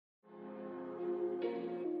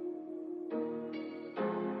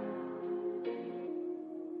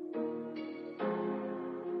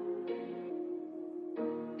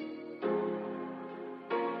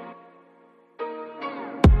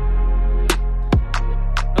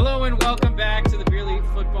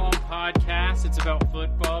podcast. It's about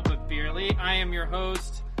football, but beerly. I am your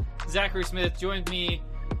host, Zachary Smith. Joined me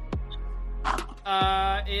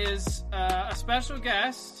is a special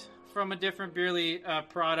guest from a different beerly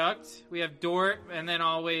product. We have Dort, and then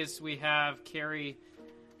always we have Carrie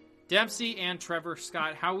Dempsey and Trevor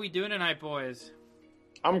Scott. How are we doing tonight, boys?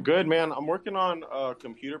 I'm good, man. I'm working on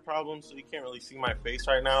computer problems, so you can't really see my face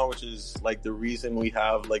right now, which is like the reason we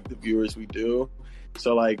have like the viewers we do.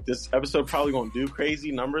 So like this episode probably won't do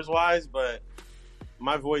crazy numbers wise, but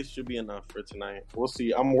my voice should be enough for tonight. We'll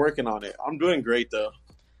see. I'm working on it. I'm doing great though.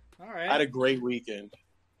 All right. I had a great weekend.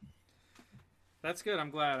 That's good. I'm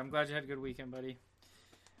glad you had a good weekend, buddy.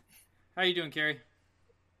 How you doing, Carrie?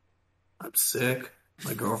 I'm sick.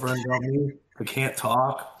 My girlfriend got me. I can't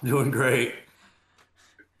talk. Doing great.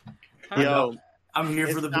 Yo, I'm here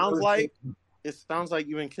for the. It sounds like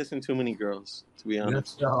you've been kissing too many girls. To be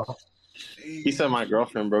honest, yes, he said my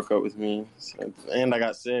girlfriend broke up with me, and I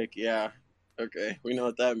got sick. Yeah, okay, we know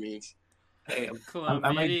what that means. Hey,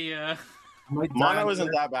 Chlamydia. Mono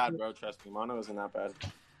isn't that bad, bro. Trust me, mono isn't that bad.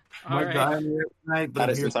 All right. Tonight, Had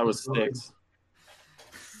it since I was 6.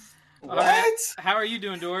 What? Right. How are you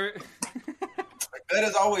doing, Dort? Good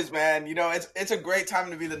as always, man. You know, it's a great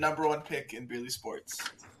time to be the number one pick in beerly sports.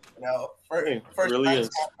 You know, first really is.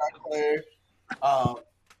 Player,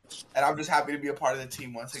 and I'm just happy to be a part of the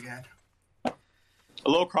team once again. A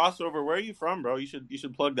little crossover. Where are you from, bro? You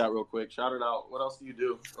should plug that real quick. Shout it out. What else do you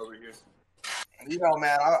do over here? You know,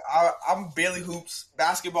 man, I'm Bailey Hoops,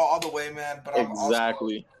 basketball all the way, man. But I'm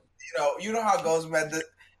exactly. Also, you know how it goes, man.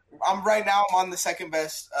 I'm on the second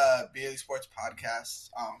best Bailey Sports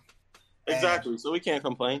podcast. Exactly. So we can't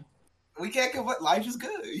complain. We can't complain. Life is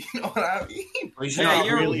good. You know what I mean?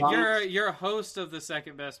 Yeah, you're a host of the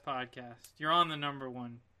second best podcast. You're on the number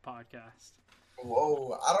one podcast.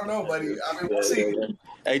 Whoa, I don't know, buddy. I mean, we'll see.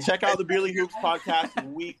 Hey, check out the Beerly Hoops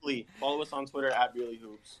podcast weekly. Follow us on Twitter at Beerly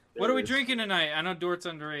Hoops. What are we drinking tonight? I know Dort's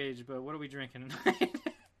underage, but what are we drinking tonight?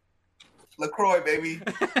 LaCroix, baby.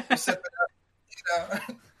 Sipping up, you know?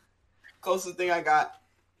 Closest thing I got.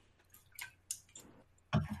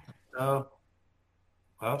 Oh.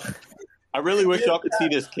 Well. I really wish y'all could see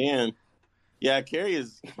this can. Yeah, Carrie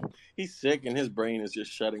he's sick and his brain is just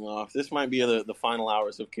shutting off. This might be the final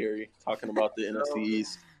hours of Carrie talking about the NFC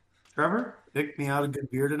East. Trevor, picked me out a good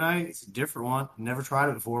beer tonight. It's a different one. Never tried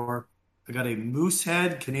it before. I got a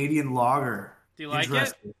Moosehead Canadian Lager. Do you like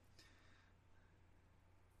it?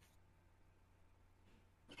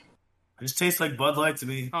 It just tastes like Bud Light to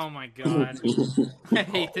me. Oh my god. I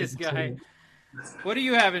hate this guy. What are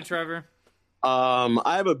you having, Trevor?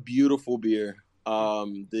 I have a beautiful beer.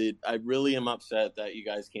 I really am upset that you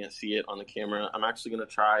guys can't see it on the camera. I'm actually going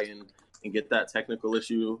to try and get that technical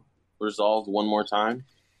issue resolved one more time,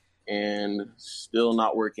 and still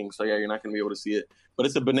not working. So yeah, you're not going to be able to see it, but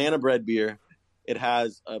it's a banana bread beer. It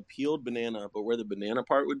has a peeled banana, but where the banana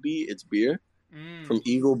part would be, it's beer from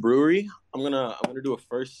Eagle Brewery. I'm going to do a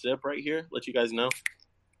first sip right here. Let you guys know.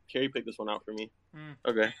 Carrie picked this one out for me.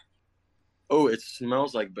 Okay. Oh, it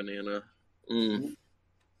smells like banana.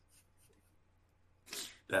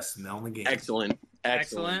 Best smell in the game. Excellent.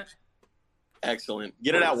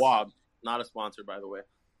 Get it at Wob. Not a sponsor, by the way.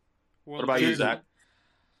 What about you, Zach?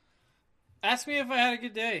 Ask me if I had a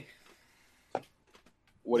good day.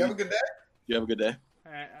 You have a good day? You have a good day?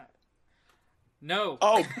 No.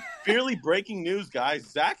 Oh, barely breaking news, guys.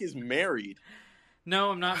 Zach is married.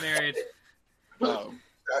 No, I'm not married. Oh.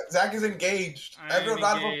 Zach is engaged. Everyone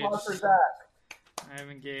round of applause for Zach. I'm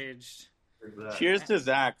engaged. Cheers to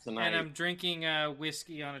Zach tonight. And I'm drinking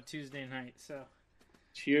whiskey on a Tuesday night, so.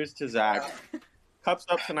 Cheers to Zach. Cups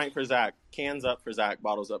up tonight for Zach. Cans up for Zach.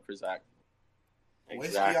 Bottles up for Zach.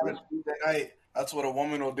 Exactly. Whiskey on a Tuesday night. That's what a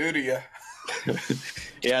woman will do to you.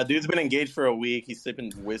 Yeah, dude's been engaged for a week. He's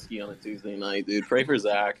sipping whiskey on a Tuesday night, dude. Pray for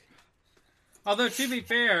Zach. Although, to be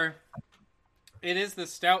fair, it is the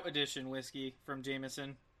stout edition whiskey from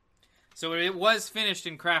Jameson. So it was finished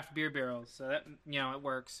in craft beer barrels. So that, it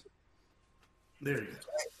works. There you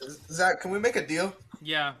go. Zach, can we make a deal?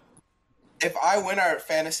 Yeah. If I win our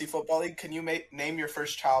fantasy football league, can you name your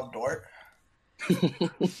first child Dort?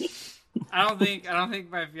 I don't think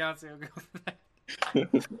my fiance will go for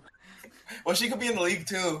that. Well, she could be in the league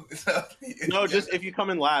too. No, just if you come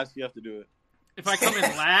in last, you have to do it. If I come in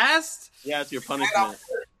last? Yeah, it's your punishment.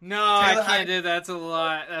 No, I can't do that. That's a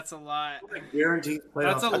lot. Guaranteed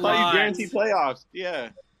playoffs. That's a lot. I thought you guaranteed playoffs. Yeah.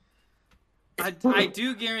 I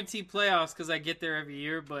do guarantee playoffs because I get there every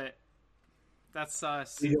year, but that's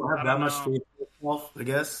sus. You don't have that much faith in yourself, I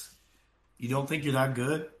guess? You don't think you're that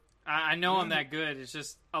good? I know I'm that good. It's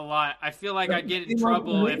just a lot. I feel like I'd get in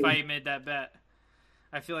trouble if I made that bet.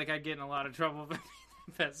 I feel like I'd get in a lot of trouble if I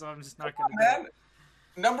bet, so I'm just not going to do Man, it.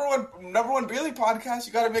 number one Beerly podcast.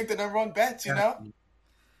 You got to make the number one bets. You know.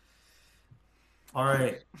 All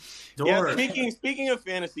right. Yeah, Dort. speaking of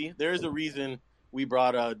fantasy, there is a reason we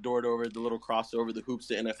brought Dort over, the little crossover, the Hoops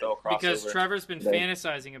to NFL crossover. Because Trevor's been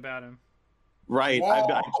fantasizing about him. Right. Whoa.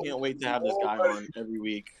 I can't wait to have this guy on every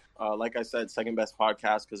week. Like I said, second best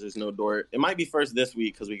podcast because there's no Dort. It might be first this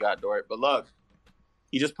week because we got Dort. But look,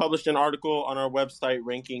 he just published an article on our website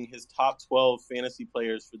ranking his top 12 fantasy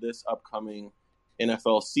players for this upcoming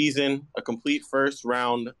NFL season. A complete first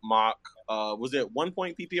round mock. Was it 1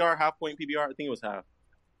 point PPR, half point PPR? I think it was half.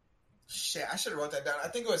 Shit, I should have wrote that down. I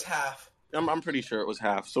think it was half. I'm pretty sure it was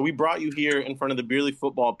half. So we brought you here in front of the Beerly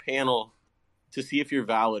football panel to see if you're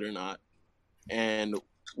valid or not. And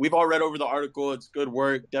we've all read over the article. It's good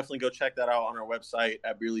work. Definitely go check that out on our website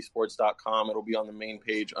at beerlysports.com. It'll be on the main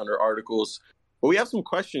page under articles. But we have some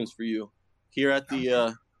questions for you here at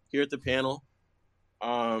the panel.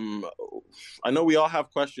 I know we all have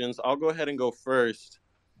questions. I'll go ahead and go first.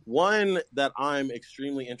 One that I'm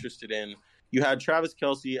extremely interested in. You had Travis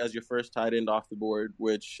Kelce as your first tight end off the board,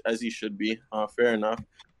 which, as he should be, fair enough.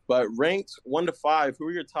 But ranked 1 to 5, who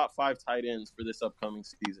are your top 5 tight ends for this upcoming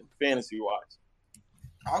season, fantasy-wise?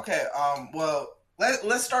 Okay. Well,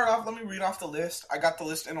 let's start off. Let me read off the list. I got the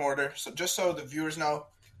list in order, so just so the viewers know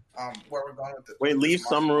where we're going with it. Wait, leave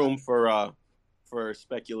some room for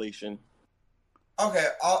speculation. Okay,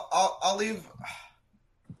 I'll leave.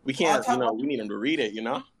 We can't, we need him to read it, You're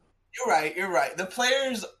right. The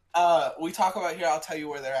players we talk about here, I'll tell you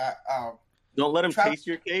where they're at. Don't let him taste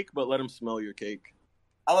your cake, but let him smell your cake.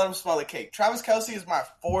 I'll let him smell the cake. Travis Kelce is my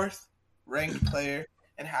 4th ranked player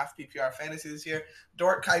in half PPR fantasy this year.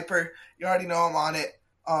 Dort Kuiper, you already know I'm on it.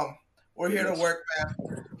 We're here to work, man.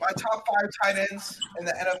 My top 5 tight ends in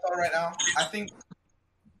the NFL right now, I think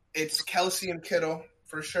it's Kelce and Kittle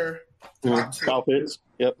for sure. Kyle Pitts.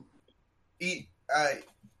 Yep.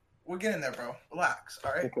 We're getting there, bro. Relax,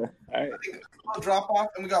 all right? Okay. All right. I think a drop off,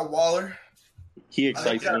 and we got Waller. He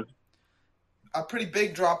excites me. A pretty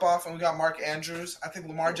big drop off, and we got Mark Andrews. I think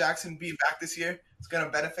Lamar Jackson being back this year is going to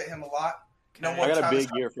benefit him a lot. No more. I got a big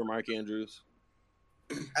year for Mark Andrews.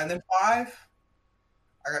 And then 5,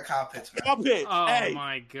 I got Kyle Pitts. Man. Kyle Pitts. Oh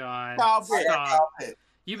my God! Kyle Pitts. Kyle Pitts.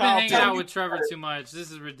 You've been hanging out with Trevor too much. This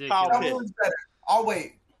is ridiculous. Kyle Pitts. I'll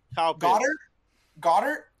wait. Kyle Pitts.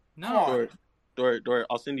 Goddard? No. Dort,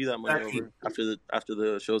 I'll send you that money over after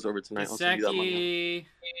the show's over tonight. I'll send you that money.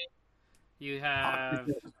 You have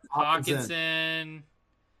Hawkinson.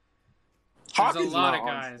 There's a lot of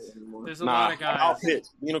guys. Kyle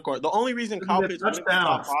Pitts, unicorn. The only reason Kyle Pitts went in the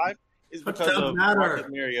top 5 is because of Marcus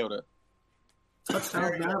Mariota.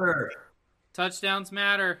 Touchdowns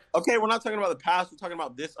matter. Okay, we're not talking about the past. We're talking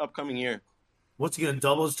about this upcoming year. What's he going to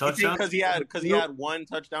double his touchdowns? Because he had 1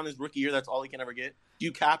 touchdown his rookie year. That's all he can ever get. Do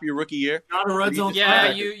you cap your rookie year? Not a red zone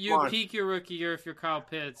threat. threat. You peak your rookie year if you're Kyle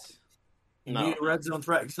Pitts. You need a red zone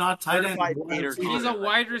threat. He's not tight end. He's a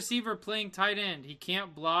wide receiver playing tight end. He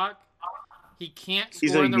can't block. He can't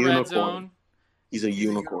score in the red zone. He's a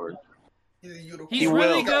unicorn. He's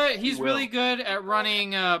really good. He's really good at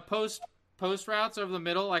running post routes over the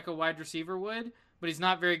middle like a wide receiver would, but he's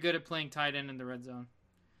not very good at playing tight end in the red zone.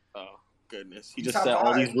 Oh goodness! He just set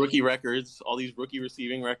all these rookie records, all these rookie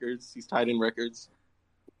receiving records, these tight end records.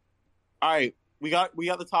 All right, we got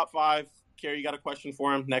the top 5. Kerry, you got a question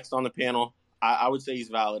for him next on the panel? I would say he's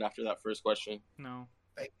valid after that first question. No,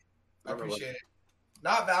 I appreciate it.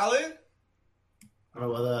 Not valid. I don't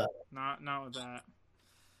know about that. Not with that.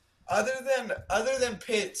 Other than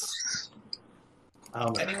Pitts,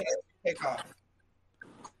 anyone else take off?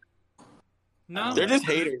 No, they're just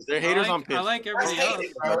haters. They're haters on Pitts. I like everybody else.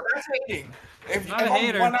 That's hating. Not a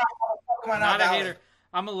hater. Not a hater.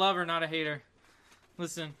 I'm a lover, not a hater.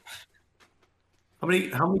 Listen. How many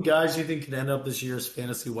guys do you think can end up this year as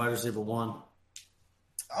fantasy wide receiver 1?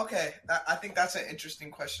 Okay, I think that's an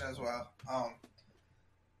interesting question as well.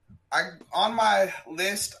 On my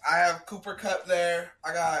list, I have Cooper Kupp there.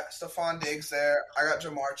 I got Stephon Diggs there. I got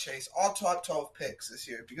Jamar Chase. All top 12 picks this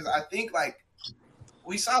year because I think like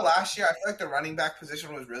we saw last year, I feel like the running back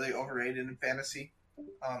position was really overrated in fantasy.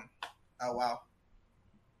 Oh wow.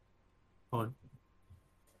 Fine.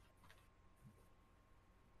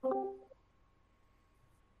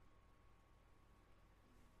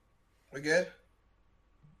 We good?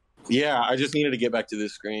 Yeah, I just needed to get back to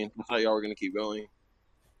this screen. I thought y'all were going to keep going.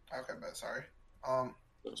 Okay, but sorry.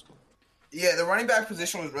 Yeah, the running back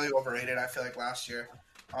position was really overrated, I feel like, last year.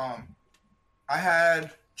 I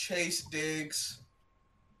had Chase, Diggs,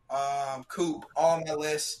 Coop all on my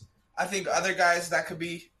list. I think other guys that could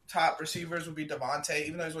be top receivers would be Devontae,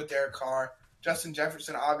 even though he's with Derek Carr. Justin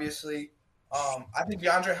Jefferson, obviously. I think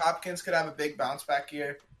DeAndre Hopkins could have a big bounce back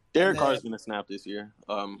year. Derek Carr is going to snap this year.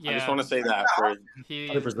 I just want to say that.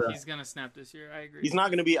 He's going to snap this year. I agree. He's not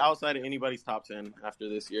going to be outside of anybody's top 10 after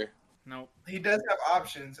this year. Nope. He does have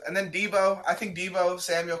options. And then Debo, I think Debo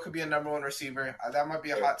Samuel could be a number one receiver. That might be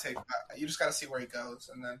a hot take. But you just got to see where he goes,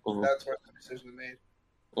 and then that's where the decision is made.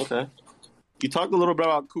 Okay. You talked a little bit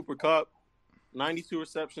about Cooper Kupp. 92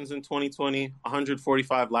 receptions in 2020,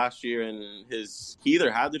 145 last year, and he either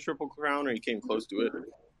had the Triple Crown or he came close to it.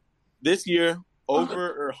 This year,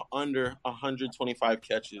 over or under 125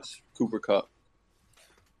 catches, Cooper Kupp?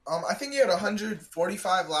 I think he had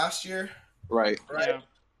 145 last year. Right. Yeah.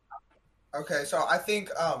 Okay, so I think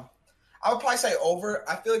I would probably say over.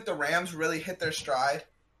 I feel like the Rams really hit their stride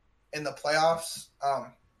in the playoffs,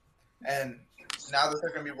 and now that they're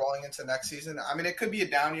going to be rolling into next season. I mean, it could be a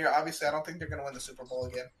down year. Obviously, I don't think they're going to win the Super Bowl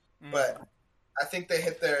again, but I think they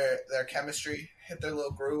hit their chemistry, hit their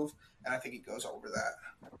little groove, and I think he goes over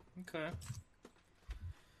that. Okay.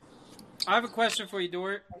 I have a question for you,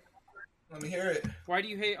 Dort. Let me hear it. Why do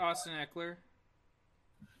you hate Austin Eckler?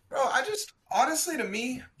 Bro, honestly, to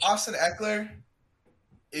me, Austin Eckler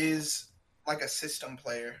is like a system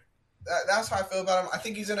player. That's how I feel about him. I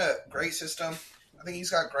think he's in a great system. I think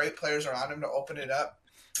he's got great players around him to open it up.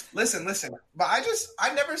 Listen. But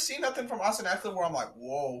I never see nothing from Austin Eckler where I'm like,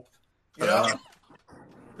 whoa. You know?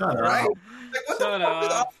 Right? Like, what Shut the fuck is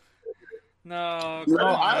up. No,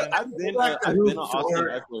 I've been an Austin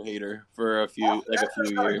Eckler hater for a few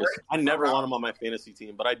years. I never want him on my fantasy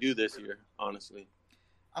team, but I do this year, honestly.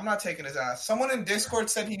 I'm not taking his ass. Someone in Discord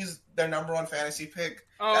said he's their number one fantasy pick.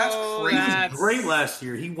 Oh, that's crazy. He was great last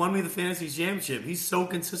year. He won me the fantasy championship. He's so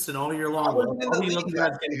consistent all year long.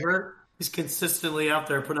 He's consistently out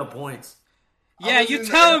there putting up points. Yeah, you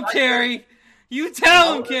tell him, Carrie. You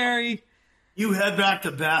tell him, Carrie. You head back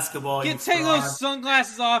to basketball. Take those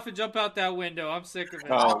sunglasses off and jump out that window. I'm sick of it.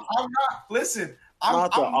 I'm not. Listen, I'm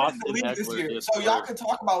in the league this year, so y'all can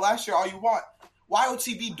talk about last year all you want.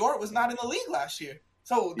 YOTB Dort was not in the league last year.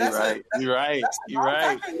 So that's You're right.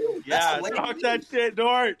 Yeah, talk that shit,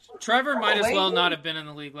 Dort. Trevor might as well not have been in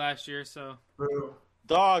the league last year, so.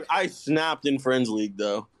 Dog, I snapped in Friends League,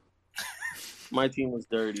 though. My team was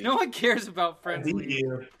dirty. No one cares about Friends League.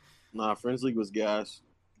 Nah, Friends League was gas.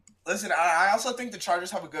 Listen, I also think the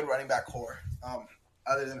Chargers have a good running back core,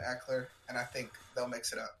 other than Eckler, and I think they'll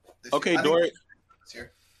mix it up. Okay, Dort,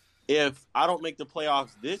 if I don't make the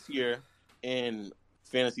playoffs this year in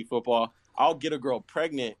fantasy football, I'll get a girl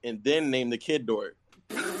pregnant and then name the kid Dort.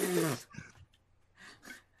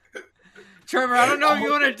 Trevor, I don't know if you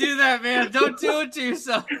want to do that, man. Don't do it to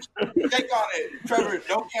yourself. Shake on it. Trevor,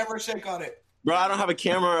 no camera shake on it. Bro, I don't have a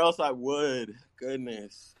camera or else I would.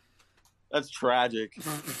 Goodness. That's tragic.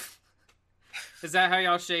 Is that how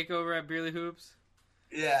y'all shake over at Beerly Hoops?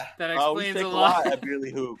 Yeah. That explains a lot. At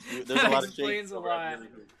Beerly Hoops. That explains a lot.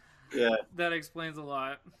 Yeah. That explains a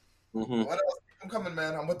lot. Mm-hmm. What else? I'm coming,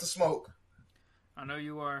 man. I'm with the smoke. I know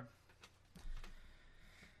you are.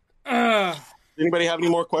 Anybody have any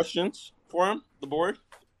more questions for him? The board?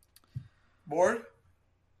 Board?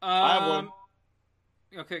 I have one.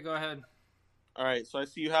 Okay, go ahead. All right, so I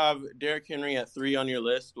see you have Derrick Henry at 3 on your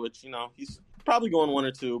list, which, he's probably going 1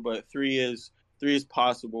 or 2, but 3 is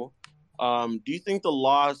possible. Do you think the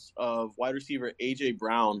loss of wide receiver A.J.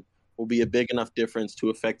 Brown will be a big enough difference to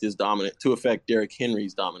affect Derrick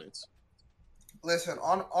Henry's dominance? Listen,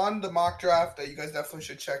 on the mock draft that you guys definitely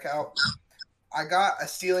should check out, I got a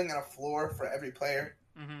ceiling and a floor for every player.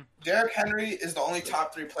 Mm-hmm. Derrick Henry is the only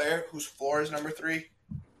top 3 player whose floor is number 3.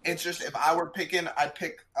 It's just if I were picking, I'd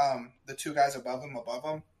pick the 2 guys above him.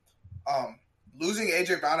 Losing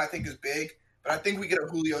A.J. Brown, I think, is big, but I think we get a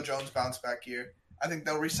Julio Jones bounce back year. I think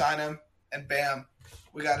they'll re-sign him, and bam,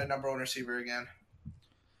 we got a number 1 receiver again.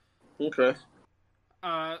 Okay.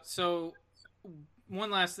 So, one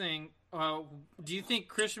last thing. Do you think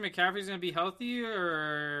Christian McCaffrey's going to be healthy,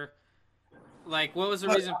 or what was the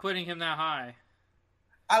reason putting him that high?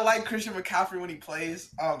 I like Christian McCaffrey when he plays.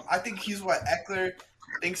 I think he's what Eckler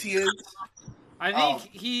thinks he is. I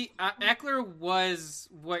think Eckler was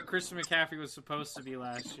what Christian McCaffrey was supposed to be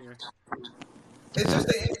last year. It's just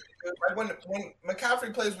the injury. Like when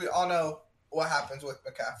McCaffrey plays, we all know what happens with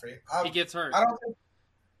McCaffrey. He gets hurt. I don't think.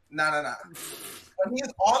 No. When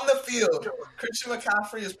he's on the field, Christian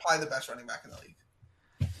McCaffrey is probably the best running back in the league.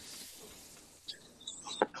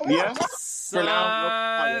 Come on. For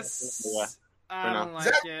now. I don't like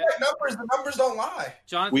exactly it. The numbers don't lie.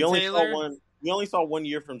 Jonathan Taylor. We only saw 1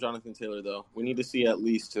 year from Jonathan Taylor, though. We need to see at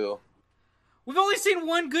least 2. We've only seen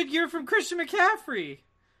 1 good year from Christian McCaffrey.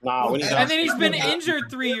 Nah, and then he's been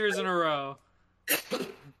injured 3 years in a row.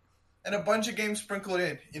 And a bunch of games sprinkled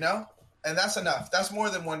in, And that's enough. That's more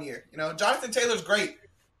than 1 year. You know, Jonathan Taylor's great.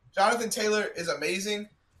 Jonathan Taylor is amazing.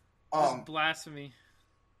 That's blasphemy.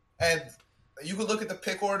 And you could look at the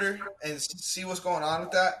pick order and see what's going on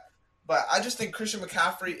with that. But I just think Christian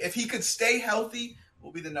McCaffrey, if he could stay healthy,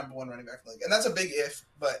 will be the number one running back in the league. And that's a big if.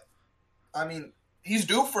 But, I mean, he's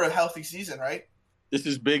due for a healthy season, right? This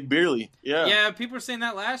is Big Beerly. Yeah. Yeah, people were saying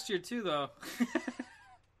that last year too, though.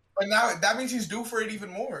 But now that means he's due for it even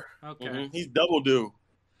more. Okay. Mm-hmm. He's double due.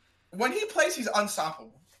 When he plays, he's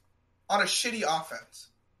unstoppable on a shitty offense.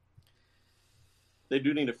 They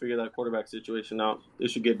do need to figure that quarterback situation out. They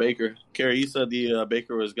should get Baker. Kerry, you said the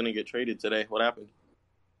Baker was going to get traded today. What happened?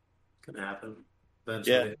 It's gonna happen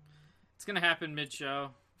eventually. Yeah. It's going to happen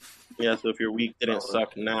mid-show. Yeah, so if your week didn't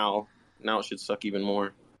suck now it should suck even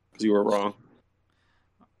more because you were wrong.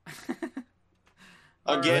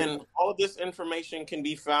 Again, all of this information can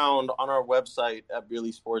be found on our website at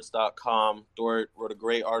beerlysports.com. Dort wrote a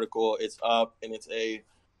great article. It's up, and it's a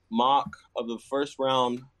mock of the first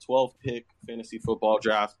round 12-pick fantasy football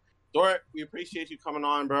draft. Dort, we appreciate you coming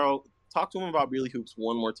on, bro. Talk to him about Beerly Hoops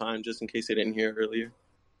one more time, just in case they didn't hear it earlier.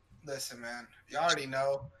 Listen, man, you already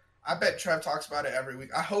know. I bet Trev talks about it every week.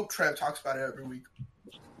 I hope Trev talks about it every week.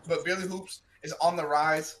 But Beerly Hoops is on the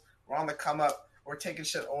rise. We're on the come up. We're taking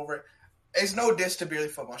shit over. It's no diss to Beerly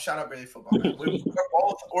Football. Shout out Beerly Football.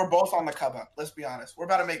 We're both on the come up. Let's be honest. We're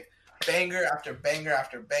about to make banger after banger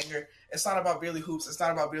after banger. It's not about Beerly Hoops. It's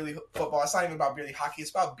not about Beerly Football. It's not even about Beerly Hockey.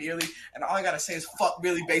 It's about Beerly. And all I got to say is fuck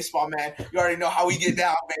Beerly Baseball, man. You already know how we get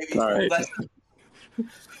down, baby. All right.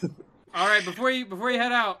 All right, before you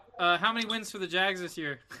head out, how many wins for the Jags this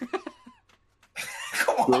year?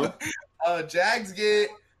 Come on. Jags give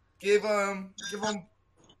them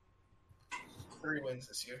 3 wins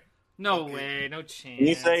this year. No way, no chance. Can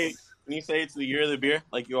you say it's the year of the beer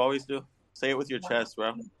like you always do? Say it with your chest,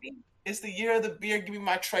 bro. It's the year of the beer. Give me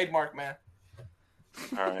my trademark, man.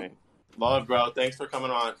 All right. Love, bro. Thanks for coming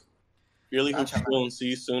on. Beerly Hoops soon. See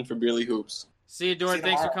you soon for Beerly Hoops. See you, Dort.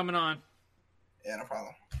 Thanks for coming on. Yeah, no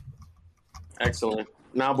problem. Excellent.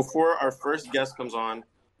 Now, before our first guest comes on,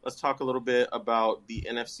 let's talk a little bit about the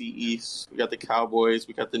NFC East. We got the Cowboys.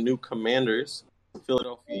 We got the new Commanders,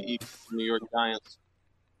 Philadelphia Eagles, New York Giants.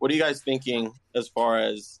 What are you guys thinking as far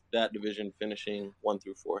as that division finishing 1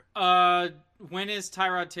 through 4? When is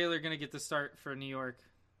Tyrod Taylor going to get the start for New York?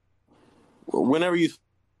 Whenever you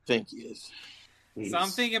think he is. So I'm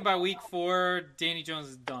thinking by week 4, Danny Jones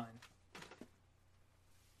is done.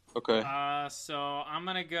 Okay. So I'm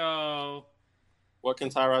going to go... What can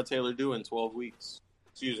Tyrod Taylor do in 12 weeks?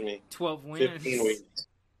 Excuse me. 12 wins. 15 weeks.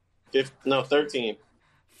 13.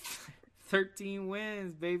 13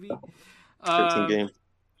 wins, baby. 13 games.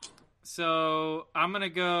 So I'm going to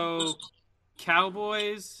go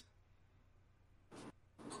Cowboys.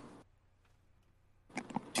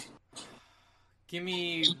 Give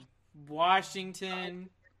me Washington,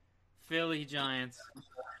 Philly, Giants.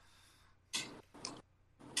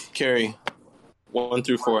 Kerry, 1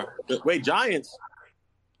 through 4. Wait, Giants?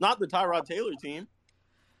 Not the Tyrod Taylor team.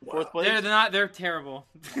 Fourth place? They're terrible.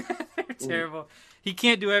 They're terrible. He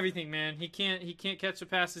can't do everything, man. He can't catch the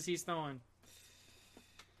passes he's throwing.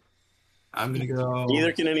 I'm gonna go.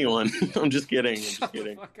 Neither can anyone. I'm just kidding. Shut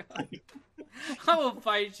the fuck up. I will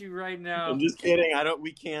fight you right now. I'm just kidding.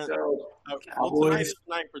 We can't. Cowboys.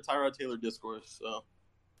 Tonight for Tyrod Taylor discourse. So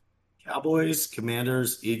Cowboys,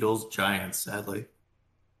 Commanders, Eagles, Giants. Sadly.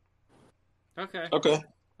 Okay.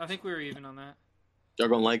 I think we were even on that. Y'all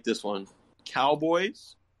gonna like this one.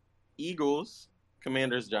 Cowboys, Eagles,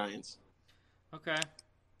 Commanders, Giants. Okay.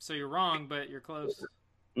 So you're wrong, but you're close.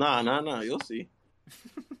 Nah. You'll see.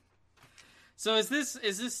 So is this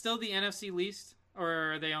still the NFC least,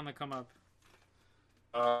 or are they on the come up?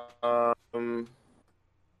 It's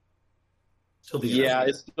still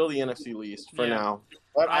the NFC least for now.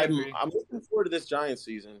 But I'm looking forward to this Giants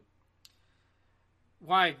season.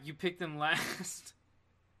 Why? You picked them last?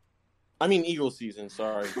 I mean Eagles season,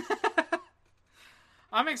 sorry.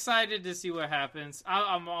 I'm excited to see what happens.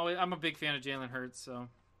 I'm a big fan of Jalen Hurts, so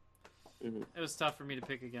it was tough for me to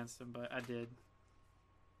pick against him, but I did.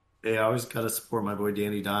 Hey, I always gotta support my boy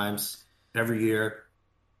Danny Dimes every year.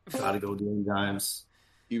 Gotta go Danny Dimes.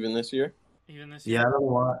 Even this year? Yeah, I don't know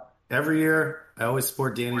why. Every year, I always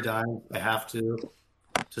support Danny Dimes. I have to.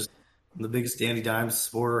 Just I'm the biggest Danny Dimes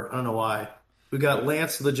supporter. I don't know why. We got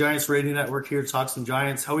Lance of the Giants Radio Network here to talk some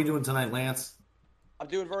Giants. How are we doing tonight, Lance? I'm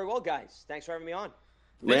doing very well, guys. Thanks for having me on.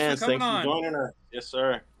 Lance, thanks for joining us. Yes,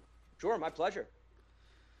 sir. Sure, my pleasure.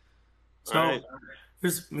 So,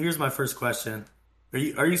 here's my first question.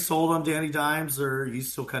 Are you sold on Danny Dimes, or are you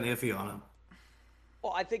still kind of iffy on him?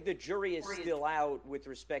 Well, I think the jury is still out with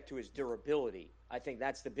respect to his durability. I think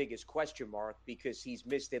that's the biggest question mark because he's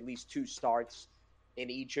missed at least 2 starts in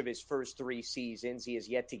each of his first 3 seasons. He has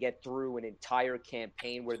yet to get through an entire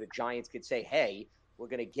campaign where the Giants could say, hey, we're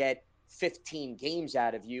going to get 15 games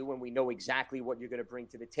out of you and we know exactly what you're going to bring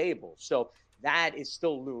to the table. So that is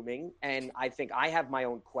still looming. And I think I have my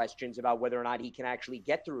own questions about whether or not he can actually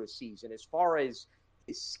get through a season. As far as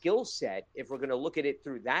his skill set, if we're going to look at it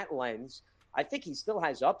through that lens, I think he still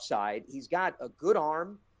has upside. He's got a good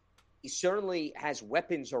arm. He certainly has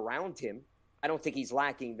weapons around him. I don't think he's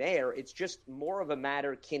lacking there. It's just more of a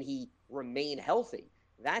matter, can he remain healthy?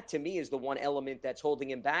 That, to me, is the one element that's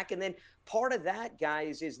holding him back. And then part of that,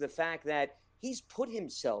 guys, is the fact that he's put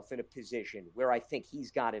himself in a position where I think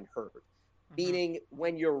he's gotten hurt. Meaning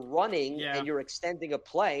when you're running and you're extending a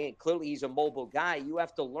play, and clearly he's a mobile guy, you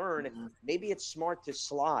have to learn maybe it's smart to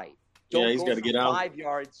slide. Don't he's go got to get out 5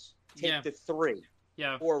 yards, take the 3.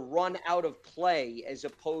 Or run out of play as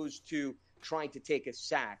opposed to trying to take a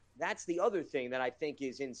sack. That's the other thing that I think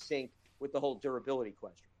is in sync with the whole durability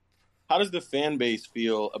question. How does the fan base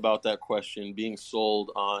feel about that question being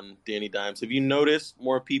sold on Danny Dimes? Have you noticed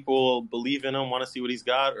more people believe in him, want to see what he's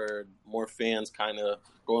got, or more fans kind of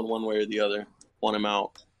going one way or the other, want him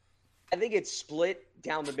out? I think it's split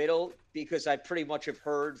down the middle because I pretty much have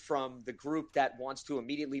heard from the group that wants to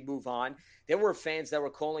immediately move on. There were fans that were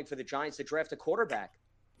calling for the Giants to draft a quarterback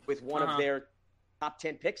with one of their top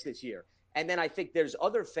 10 picks this year. And then I think there's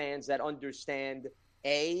other fans that understand,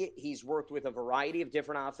 A, he's worked with a variety of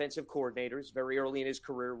different offensive coordinators very early in his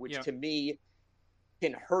career, which to me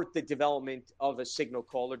can hurt the development of a signal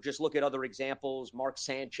caller. Just look at other examples, Mark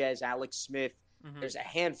Sanchez, Alex Smith. There's a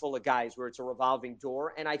handful of guys where it's a revolving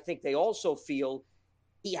door. And I think they also feel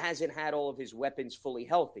he hasn't had all of his weapons fully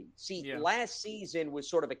healthy. See, last season was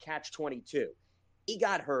sort of a catch-22. He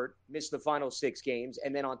got hurt, missed the final 6 games,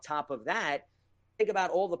 and then on top of that, think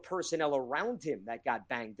about all the personnel around him that got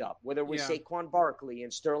banged up, whether it was Saquon Barkley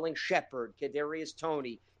and Sterling Shepard, Kadarius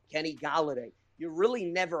Toney, Kenny Galladay. You really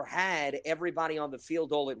never had everybody on the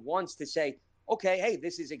field all at once to say, okay, hey,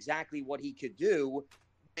 this is exactly what he could do,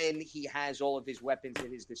 and he has all of his weapons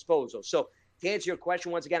at his disposal. So to answer your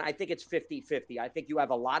question, once again, I think it's 50-50. I think you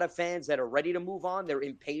have a lot of fans that are ready to move on. They're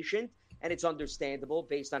impatient, and it's understandable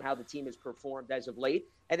based on how the team has performed as of late.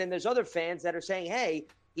 And then there's other fans that are saying, hey,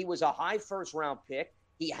 he was a high first-round pick.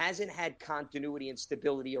 He hasn't had continuity and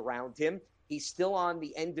stability around him. He's still on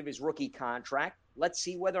the end of his rookie contract. Let's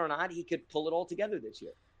see whether or not he could pull it all together this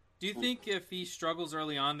year. Do you think if he struggles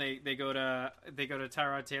early on, they go to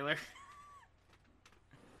Tyrod Taylor?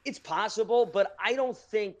 It's possible, but I don't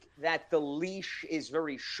think that the leash is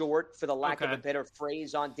very short, for the lack of a better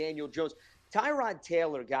phrase, on Daniel Jones. Tyrod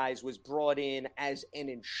Taylor, guys, was brought in as an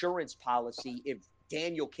insurance policy if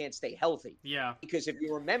Daniel can't stay healthy. Yeah. Because if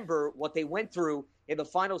you remember what they went through in the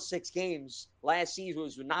final 6 games last season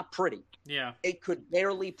was not pretty. Yeah. They could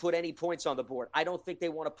barely put any points on the board. I don't think they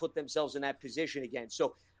want to put themselves in that position again.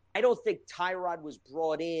 So I don't think Tyrod was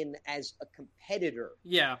brought in as a competitor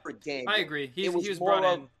for Daniel. I agree. He was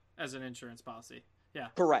brought in as an insurance policy. Yeah.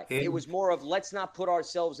 Correct. It was more of, let's not put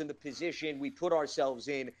ourselves in the position we put ourselves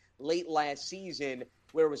in late last season,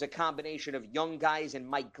 where it was a combination of young guys and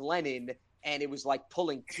Mike Glennon, and it was like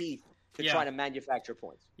pulling teeth to try to manufacture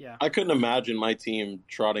points. Yeah. I couldn't imagine my team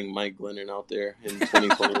trotting Mike Glennon out there in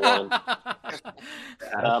 2021.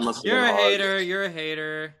 You're a hater. You're a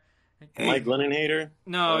hater. Mike Glennon hater?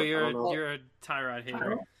 No, you're a Tyrod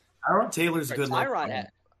hater. Tyrod Taylor's a good.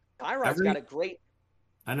 Tyrod's got a great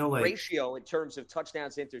ratio in terms of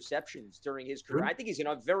touchdowns to interceptions during his career. I think he's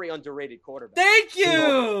a very underrated quarterback. Thank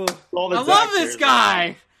you. I love this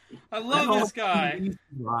guy. I love this guy.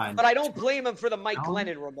 But I don't blame him for the Mike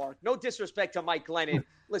Glennon remark. No disrespect to Mike Glennon.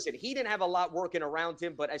 Listen, he didn't have a lot working around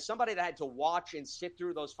him, but as somebody that had to watch and sit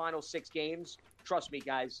through those final 6 games, trust me,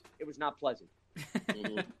 guys, it was not pleasant.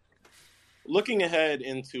 Looking ahead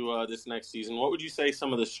into this next season, what would you say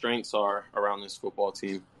some of the strengths are around this football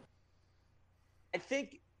team? I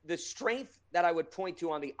think the strength that I would point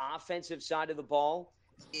to on the offensive side of the ball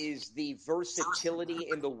is the versatility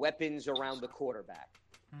in the weapons around the quarterback.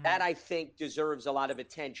 That, I think, deserves a lot of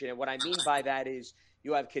attention. And what I mean by that is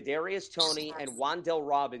you have Kadarius Toney and Wan'Dale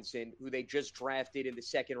Robinson, who they just drafted in the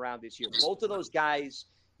 2nd round this year. Both of those guys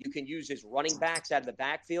you can use as running backs out of the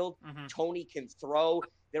backfield. Toney can throw.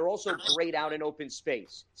 They're also great out in open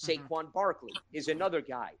space. Saquon Barkley is another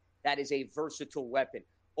guy that is a versatile weapon.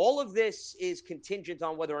 All of this is contingent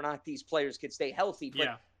on whether or not these players can stay healthy.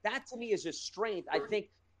 But that, to me, is a strength. I think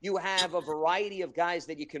you have a variety of guys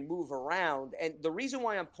that you can move around. And the reason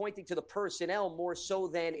why I'm pointing to the personnel more so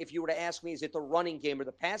than if you were to ask me, is it the running game or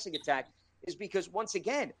the passing attack? is because, once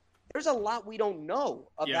again, there's a lot we don't know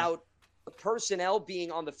about the personnel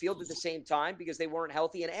being on the field at the same time because they weren't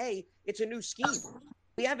healthy. And it's a new scheme.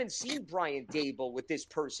 We haven't seen Brian Dable with this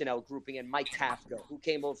personnel grouping and Mike Kafka, who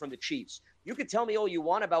came over from the Chiefs. You could tell me all you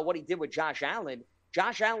want about what he did with Josh Allen.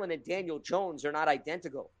 Josh Allen and Daniel Jones are not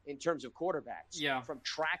identical in terms of quarterbacks from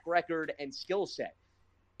track record and skill set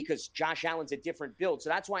because Josh Allen's a different build. So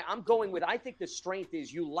that's why I'm going with, I think the strength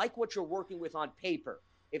is you like what you're working with on paper.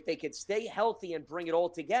 If they could stay healthy and bring it all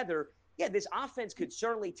together, this offense could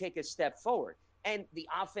certainly take a step forward. And the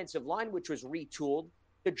offensive line, which was retooled,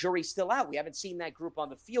 the jury's still out. We haven't seen that group on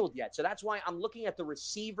the field yet. So that's why I'm looking at the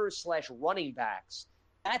receivers/running backs.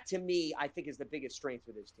 That, to me, I think is the biggest strength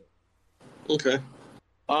for this team. Okay.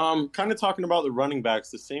 Kind of talking about the running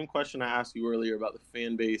backs, the same question I asked you earlier about the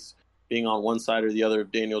fan base being on one side or the other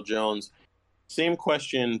of Daniel Jones. Same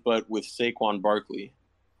question, but with Saquon Barkley.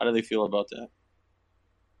 How do they feel about that?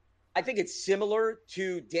 I think it's similar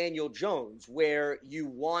to Daniel Jones, where you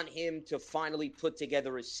want him to finally put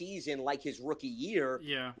together a season like his rookie year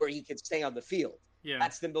where he can stay on the field. Yeah.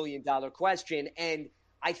 That's the million-dollar question. And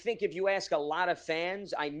I think if you ask a lot of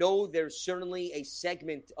fans, I know there's certainly a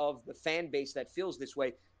segment of the fan base that feels this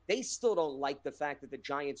way. They still don't like the fact that the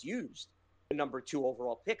Giants used the number 2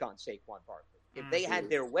 overall pick on Saquon Barkley. If they had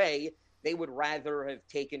their way, they would rather have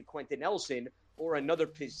taken Quentin Nelson or another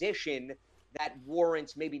position that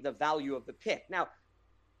warrants maybe the value of the pick. Now,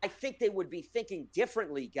 I think they would be thinking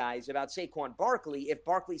differently, guys, about Saquon Barkley if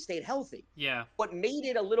Barkley stayed healthy. Yeah. What made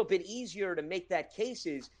it a little bit easier to make that case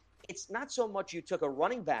is it's not so much you took a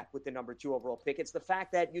running back with the number 2 overall pick. It's the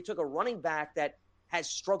fact that you took a running back that has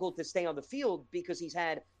struggled to stay on the field because he's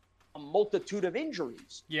had a multitude of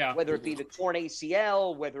injuries. Yeah. Whether it be the torn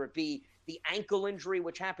ACL, whether it be the ankle injury,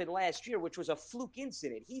 which happened last year, which was a fluke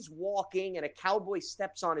incident. He's walking and a cowboy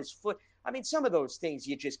steps on his foot. I mean, some of those things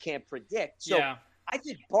you just can't predict. So I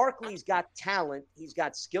think Barkley's got talent. He's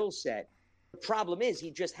got skill set. The problem is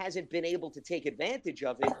he just hasn't been able to take advantage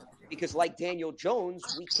of it because, like Daniel Jones,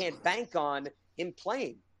 we can't bank on him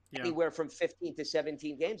playing anywhere from 15 to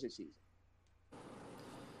 17 games this season.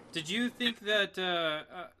 Did you think that,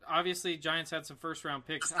 obviously, Giants had some first-round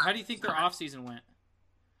picks. How do you think their offseason went?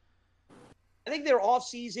 I think their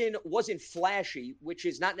offseason wasn't flashy, which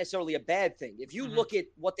is not necessarily a bad thing. If you look at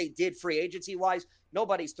what they did free agency-wise,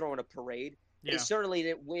 nobody's throwing a parade. Yeah. They certainly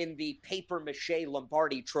didn't win the paper-mache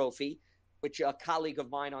Lombardi trophy, which a colleague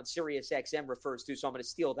of mine on SiriusXM refers to, so I'm going to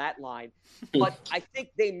steal that line. But I think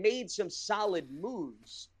they made some solid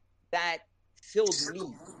moves that filled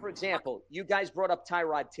need. For example, you guys brought up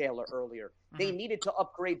Tyrod Taylor earlier. They needed to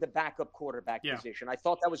upgrade the backup quarterback position. I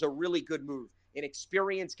thought that was a really good move. An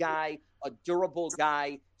experienced guy, a durable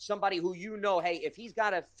guy, somebody who hey, if he's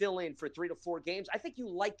got to fill in for 3 to 4 games, I think you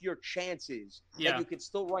like your chances that you could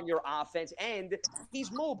still run your offense. And he's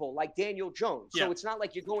mobile like Daniel Jones. So it's not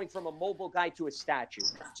like you're going from a mobile guy to a statue.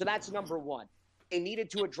 So that's number one. They needed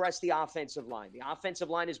to address the offensive line. The offensive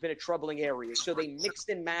line has been a troubling area. So they mixed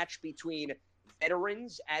and matched between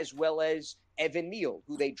veterans as well as Evan Neal,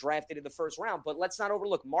 who they drafted in the first round. But let's not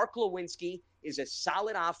overlook, Mark Lewinsky is a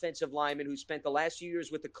solid offensive lineman who spent the last few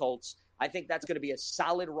years with the Colts. I think that's going to be a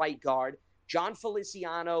solid right guard. John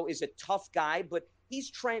Feliciano is a tough guy, but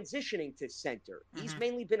he's transitioning to center. He's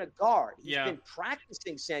mainly been a guard. He's been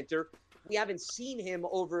practicing center. We haven't seen him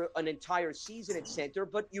over an entire season at center,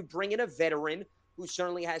 but you bring in a veteran who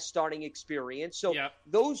certainly has starting experience. So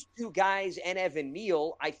those 2 guys and Evan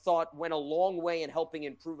Neal, I thought, went a long way in helping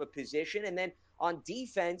improve a position. And then on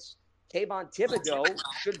defense, Kayvon Thibodeau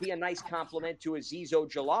should be a nice compliment to Azeez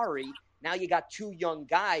Ojulari. Now you got 2 young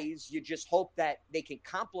guys. You just hope that they can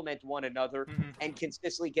complement one another and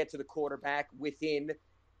consistently get to the quarterback within,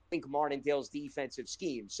 I think, Martindale's defensive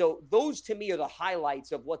scheme. So those, to me, are the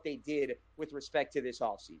highlights of what they did with respect to this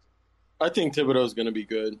offseason. I think Thibodeau's going to be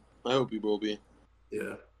good. I hope he will be.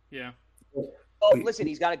 Yeah. Well, listen,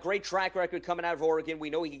 he's got a great track record coming out of Oregon. We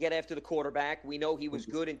know he can get after the quarterback. We know he was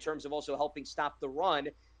good in terms of also helping stop the run.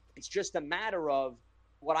 It's just a matter of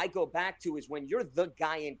what I go back to is when you're the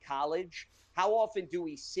guy in college, how often do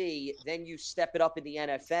we see then you step it up in the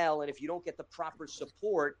NFL, and if you don't get the proper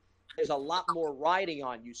support, there's a lot more riding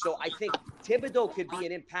on you. So I think Thibodeau could be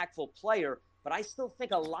an impactful player, but I still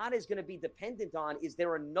think a lot is going to be dependent on, is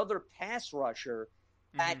there another pass rusher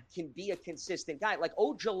that can be a consistent guy? Like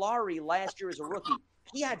Ojulari last year as a rookie,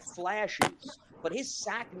 he had flashes, but his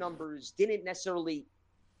sack numbers didn't necessarily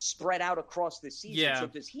spread out across the season. So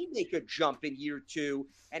does he make a jump in year 2?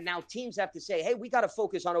 And now teams have to say, hey, we got to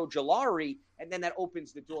focus on Ojulari, and then that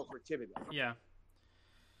opens the door for Thibodeau. Yeah.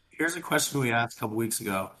 Here's a question we asked a couple weeks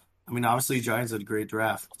ago. I mean, obviously, Giants had a great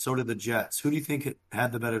draft. So did the Jets. Who do you think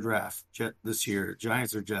had the better draft this year,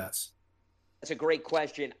 Giants or Jets? That's a great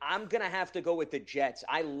question. I'm going to have to go with the Jets.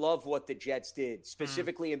 I love what the Jets did,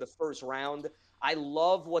 specifically in the first round. I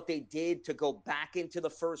love what they did to go back into the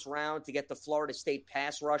first round to get the Florida State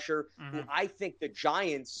pass rusher, who I think the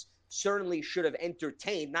Giants certainly should have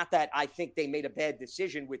entertained. Not that I think they made a bad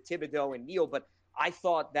decision with Thibodeau and Neal, but I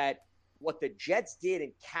thought that what the Jets did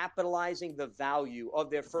in capitalizing the value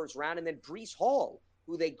of their first round, and then Breece Hall,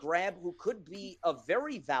 who they grabbed, who could be a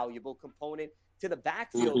very valuable component to the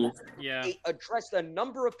backfield. Yeah. They addressed a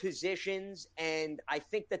number of positions, and I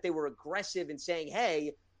think that they were aggressive in saying,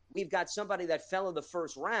 hey, we've got somebody that fell in the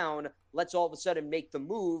first round. Let's all of a sudden make the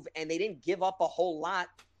move. And they didn't give up a whole lot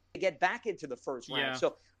to get back into the first round. Yeah.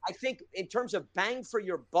 So I think in terms of bang for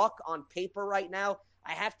your buck on paper right now,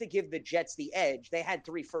 I have to give the Jets the edge. They had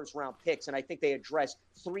 3 first-round picks, and I think they addressed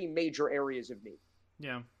 3 major areas of need.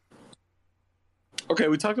 Yeah. Okay,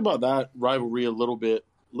 we talked about that rivalry a little bit.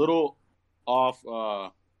 Little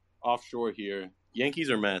offshore here. Yankees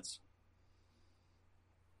or Mets?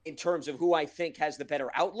 In terms of who I think has the better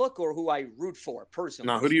outlook or who I root for personally?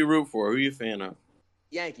 No, who do you root for? Who are you a fan of?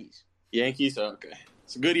 Yankees. Yankees? Okay.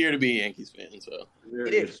 It's a good year to be a Yankees fan. So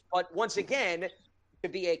It is. But once again, to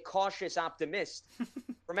be a cautious optimist,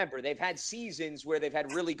 remember, they've had seasons where they've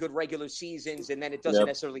had really good regular seasons, and then it doesn't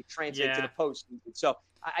necessarily translate to the postseason. So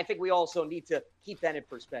I think we also need to keep that in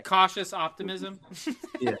perspective. Cautious optimism.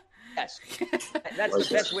 Yeah. Yes. That's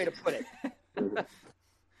the best way to put it.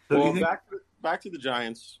 Well, back to the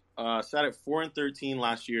Giants. Sat at 4-13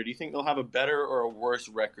 last year. Do you think they'll have a better or a worse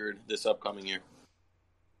record this upcoming year?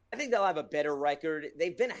 I think they'll have a better record.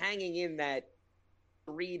 They've been hanging in that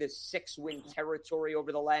 3 to 6 win territory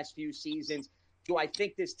over the last few seasons. Do I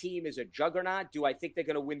think this team is a juggernaut? Do I think they're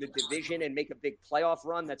going to win the division and make a big playoff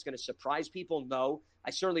run that's going to surprise people? No. I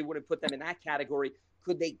certainly wouldn't put them in that category.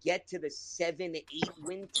 Could they get to the 7-8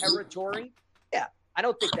 win territory? Yeah, I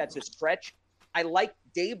don't think that's a stretch. I like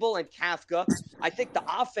Dable and Kafka. I think the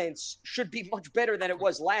offense should be much better than it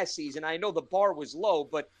was last season. I know the bar was low,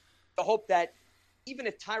 but the hope that even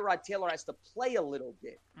if Tyrod Taylor has to play a little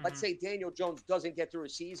bit, let's say Daniel Jones doesn't get through a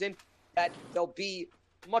season, that they'll be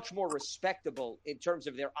much more respectable in terms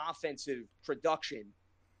of their offensive production.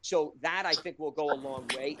 So that, I think, will go a long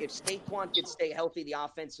way. If Saquon can stay healthy, the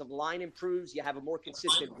offensive line improves. You have a more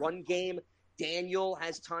consistent run game. Daniel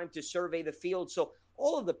has time to survey the field. So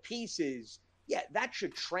all of the pieces, yeah, that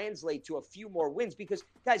should translate to a few more wins. Because,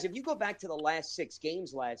 guys, if you go back to the last 6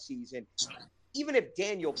 games last season, even if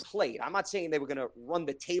Daniel played, I'm not saying they were going to run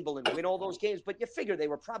the table and win all those games, but you figure they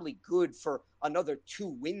were probably good for another 2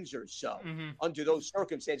 wins or so under those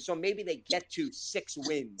circumstances. So maybe they get to 6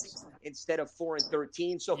 wins instead of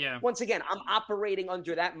 4-13. So once again, I'm operating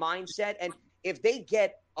under that mindset. And if they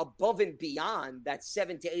get above and beyond that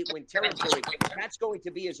 7 to 8 win territory, that's going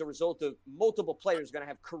to be as a result of multiple players going to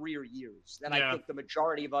have career years that I think the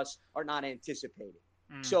majority of us are not anticipating.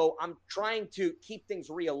 So I'm trying to keep things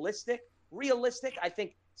realistic. I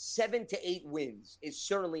think 7 to 8 wins is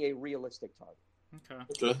certainly a realistic target.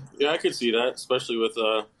 Okay. Yeah, I could see that, especially with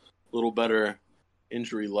a little better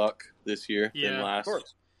injury luck this year than last. Of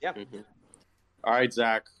course. Yeah. All right,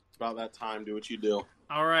 Zach, it's about that time. Do what you do.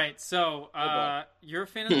 All right. So you're a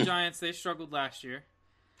fan of the Giants. They struggled last year.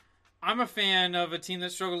 I'm a fan of a team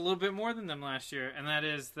that struggled a little bit more than them last year, and that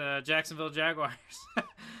is the Jacksonville Jaguars.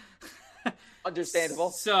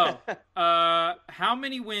 Understandable. So, how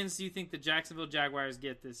many wins do you think the Jacksonville Jaguars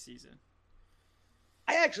get this season?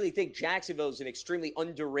 I actually think Jacksonville is an extremely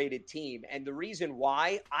underrated team, and the reason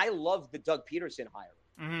why, I love the Doug Peterson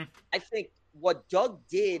hiring. I think what Doug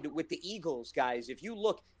did with the Eagles, guys, if you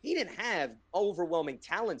look, he didn't have overwhelming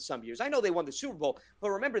talent some years. I know they won the Super Bowl,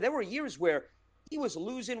 but remember, there were years where he was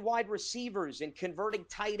losing wide receivers and converting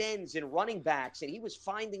tight ends and running backs, and he was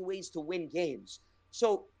finding ways to win games.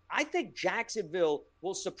 So I think Jacksonville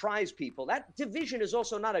will surprise people. That division is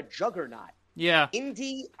also not a juggernaut. Yeah.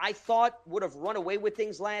 Indy, I thought, would have run away with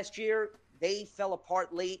things last year. They fell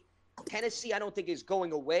apart late. Tennessee, I don't think is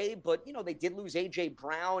going away, but, they did lose A.J.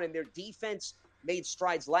 Brown, and their defense made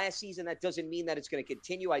strides last season. That doesn't mean that it's going to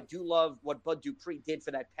continue. I do love what Bud Dupree did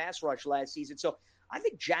for that pass rush last season. So I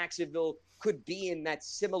think Jacksonville could be in that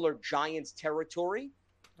similar Giants territory.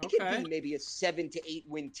 It could be maybe a 7 to 8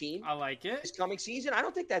 win team. I like it. This coming season. I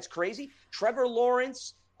don't think that's crazy. Trevor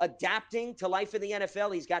Lawrence adapting to life in the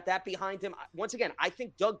NFL. He's got that behind him. Once again, I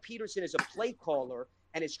think Doug Peterson is a play caller,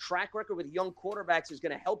 and his track record with young quarterbacks is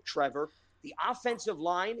going to help Trevor. The offensive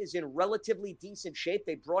line is in relatively decent shape.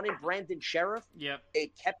 They brought in Brandon Sheriff. Yep.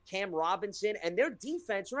 They kept Cam Robinson. And their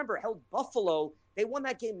defense, remember, held Buffalo. They won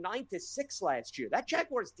that game 9-6 last year. That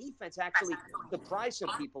Jaguars defense actually surprised some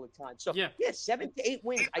people at times. So, 7 to 8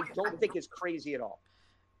 wins I don't think is crazy at all.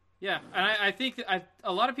 Yeah, and I think that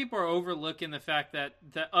a lot of people are overlooking the fact that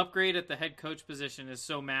the upgrade at the head coach position is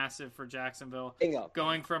so massive for Jacksonville. Bingo.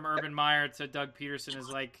 Going from Urban Meyer to Doug Peterson is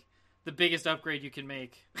like the biggest upgrade you can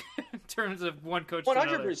make in terms of one coach to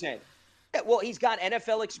another. 100%. Yeah, well, he's got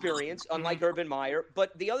NFL experience, unlike Urban Meyer.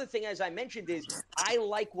 But the other thing, as I mentioned, is I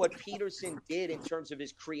like what Peterson did in terms of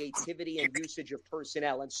his creativity and usage of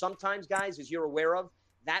personnel. And sometimes, guys, as you're aware of,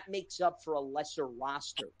 that makes up for a lesser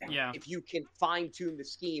roster. Yeah. If you can fine-tune the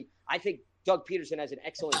scheme. I think Doug Peterson has an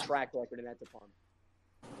excellent track record in that department.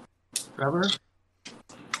 Trevor?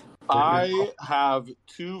 I have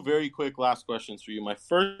two very quick last questions for you. My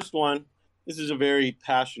first one, this is a very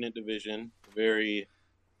passionate division, very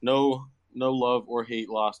no love or hate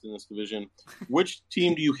lost in this division. Which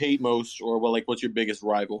team do you hate most, or what's your biggest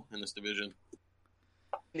rival in this division?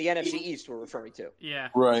 The NFC East we're referring to. Yeah.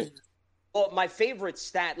 Right. Well, my favorite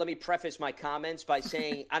stat, let me preface my comments by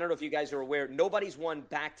saying, I don't know if you guys are aware, nobody's won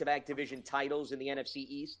back-to-back division titles in the NFC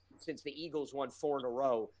East since the Eagles won 4 in a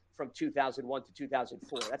row from 2001 to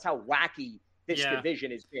 2004. That's how wacky this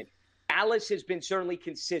division has been. Dallas has been certainly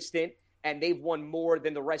consistent, and they've won more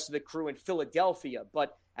than the rest of the crew in Philadelphia.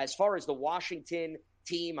 But as far as the Washington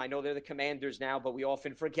team, I know they're the Commanders now, but we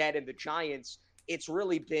often forget, and the Giants, it's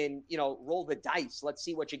really been, roll the dice. Let's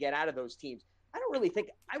see what you get out of those teams.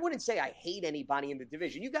 I wouldn't say I hate anybody in the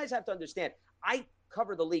division. You guys have to understand, I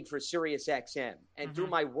cover the league for Sirius XM, and through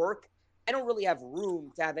my work, I don't really have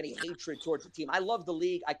room to have any hatred towards the team. I love the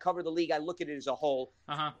league. I cover the league. I look at it as a whole.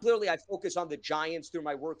 Clearly, I focus on the Giants through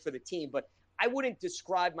my work for the team, but I wouldn't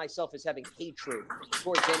describe myself as having hatred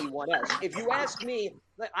towards anyone else. If you ask me,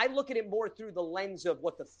 I look at it more through the lens of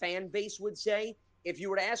what the fan base would say. If you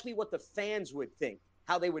were to ask me what the fans would think,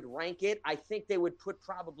 how they would rank it, I think they would put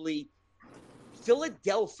probably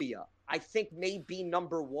Philadelphia, I think, may be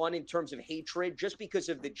number one in terms of hatred just because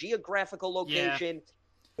of the geographical location,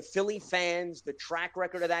 the Philly fans, the track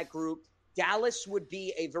record of that group. Dallas would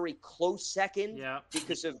be a very close second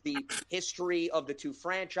because of the history of the two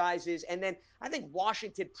franchises. And then I think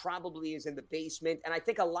Washington probably is in the basement. And I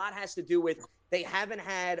think a lot has to do with they haven't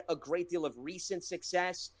had a great deal of recent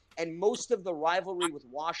success. And most of the rivalry with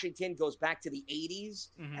Washington goes back to the 80s.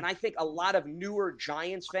 And I think a lot of newer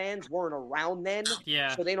Giants fans weren't around then.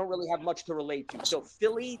 So they don't really have much to relate to. So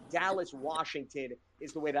Philly, Dallas, Washington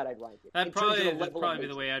is the way that I'd rank it. That'd probably be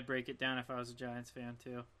the way I'd break it down if I was a Giants fan,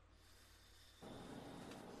 too.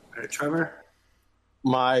 All right, Trevor?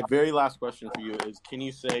 My very last question for you is, can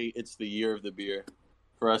you say it's the year of the beer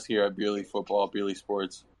for us here at Beer League Football, Beer League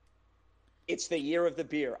Sports? It's the year of the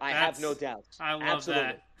beer. I have no doubts. I love Absolutely.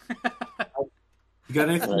 that. You got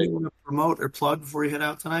anything you want to promote or plug before you head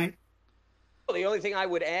out tonight? Well, the only thing I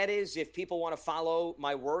would add is if people want to follow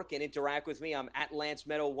my work and interact with me, I'm at Lance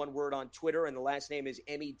Medow, one word on Twitter, and the last name is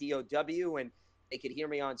Medow, and they could hear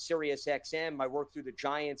me on Sirius XM. I work through the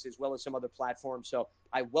Giants as well as some other platforms, so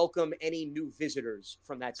I welcome any new visitors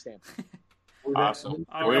from that standpoint. Awesome.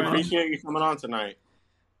 We appreciate you coming on tonight.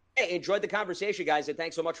 Hey, enjoyed the conversation, guys, and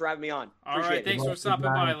thanks so much for having me on. All right, thanks for stopping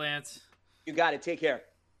by, Lance. You got it. Take care.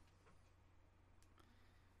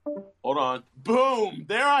 Hold on. Boom!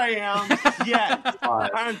 There I am. Yes.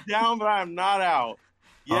 I'm down, but I'm not out.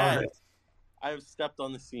 Yes. Right. I have stepped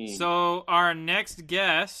on the scene. So our next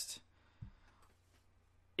guest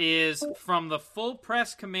is from the Full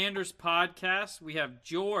Press Commanders podcast. We have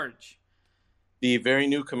George. The very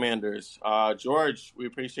new Commanders. George, we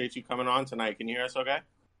appreciate you coming on tonight. Can you hear us okay?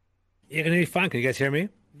 Yeah, can you fine? Can you guys hear me?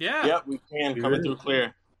 Yeah. Yep, we can. Coming through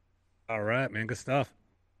clear. All right, man. Good stuff.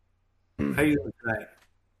 How you doing tonight?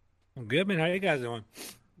 I'm good, man. How you guys doing?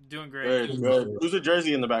 Doing great. Good. Who's a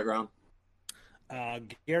jersey in the background?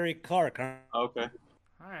 Gary Clark. Okay.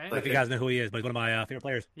 All right. If you guys know who he is, but he's one of my favorite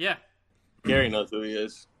players. Yeah. Gary knows who he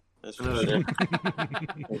is. That's for sure.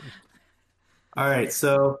 All right,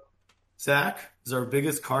 so Zach is our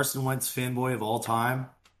biggest Carson Wentz fanboy of all time.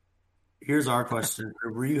 Here's our question.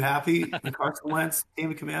 Were you happy when Carson Wentz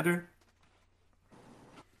became a Commander?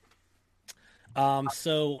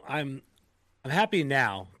 So I'm happy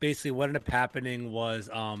now. Basically, what ended up happening was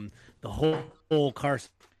the whole Carson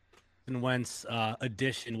Wentz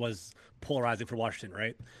addition was polarizing for Washington,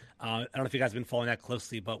 right? I don't know if you guys have been following that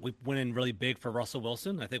closely, but we went in really big for Russell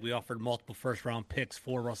Wilson. I think we offered multiple first-round picks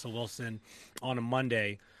for Russell Wilson on a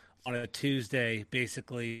Monday. On a Tuesday,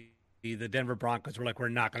 basically, the Denver Broncos were like, we're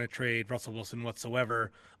not going to trade Russell Wilson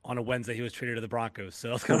whatsoever. On a Wednesday, he was traded to the Broncos.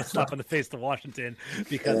 So it's kind of slap in the face to Washington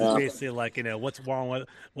because it's basically like, what's wrong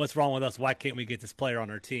with us? Why can't we get this player on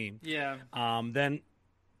our team? Yeah.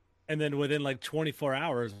 Then within like 24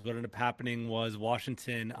 hours, what ended up happening was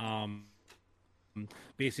Washington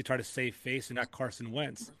basically tried to save face and got Carson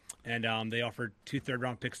Wentz, and they offered 2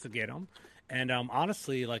 third-round picks to get him. And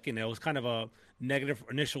honestly, like, it was kind of a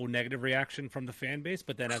initial negative reaction from the fan base,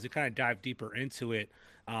 but then as we kind of dive deeper into it,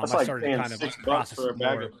 I started to kind of process for a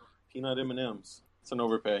bag more. of peanut M&Ms. It's an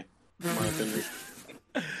overpay, in my opinion.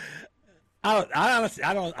 I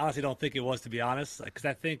honestly don't think it was, to be honest, because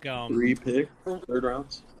I think 3 picks, third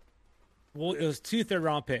rounds. Well, it was 2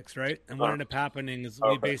 third-round picks, right? And what ended up happening is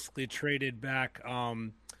we basically traded back.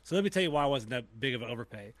 So let me tell you why it wasn't that big of an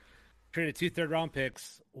overpay. Traded 2 third-round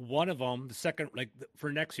picks. One of them, the second, like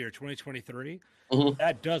for next year, 2023,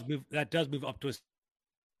 that does move up to a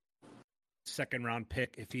second-round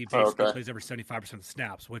pick if he basically plays over 75% of the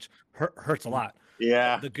snaps, which hurts a lot.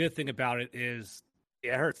 Yeah. The good thing about it is,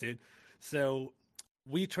 it hurts, dude. So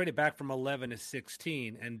we traded back from 11 to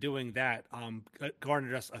 16, and doing that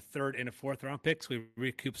garnered us a 3rd and a 4th round pick. So we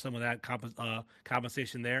recouped some of that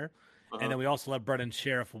compensation there. And then we also let Brendan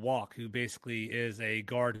Sheriff walk, who basically is a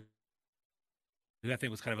guard who I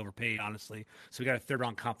think was kind of overpaid, honestly. So we got a 3rd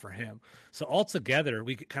round comp for him. So altogether,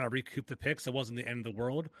 we kind of recouped the picks. It wasn't the end of the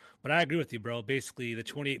world. But I agree with you, bro. Basically, the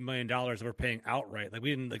 $28 million that we're paying outright, like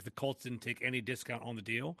the Colts didn't take any discount on the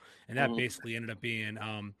deal. And that basically ended up being,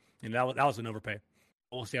 and that was an overpay.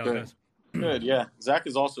 We'll see how it goes. Good, yeah. Zach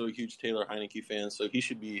is also a huge Taylor Heineke fan, so he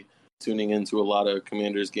should be tuning into a lot of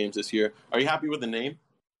Commanders games this year. Are you happy with the name?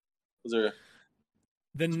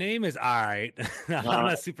 The name is all right. I'm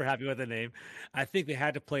not super happy with the name. I think they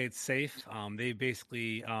had to play it safe. They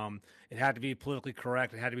basically, it had to be politically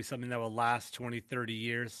correct. It had to be something that will last 20, 30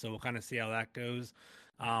 years. So we'll kind of see how that goes.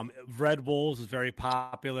 Red Wolves was very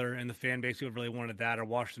popular in the fan base. Who really wanted that, or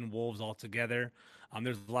Washington Wolves altogether.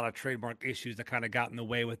 There's a lot of trademark issues that kind of got in the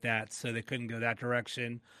way with that, so they couldn't go that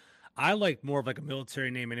direction. I like more of like a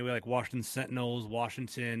military name anyway, like Washington Sentinels,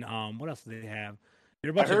 Washington. What else do they have? I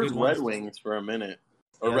heard Red Wings for a minute.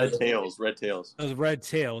 Or Red Tails. It was Red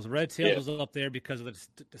Tails. Red Tails was up there because of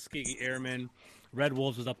the Tuskegee Airmen. Red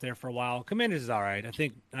Wolves was up there for a while. Commanders is all right. I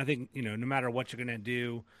think no matter what you're going to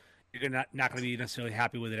do, you're not going to be necessarily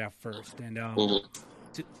happy with it at first. And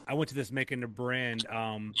I went to this Making the Brand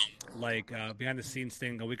behind the scenes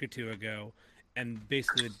thing a week or 2 ago, and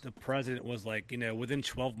basically the president was like, within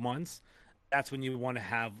 12 months, that's when you want to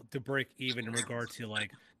have to break even in regard to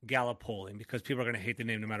like Gallup polling, because people are going to hate the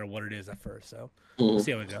name no matter what it is at first. So we'll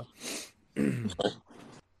see how we go.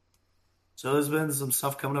 So there's been some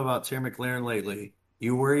stuff coming about Terry McLaurin lately.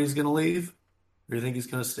 You worry he's going to leave, or you think he's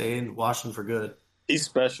going to stay in Washington for good? He's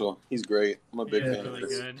special. He's great. I'm a big fan really of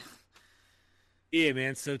this. good. Yeah,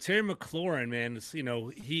 man. So Terry McLaurin, man,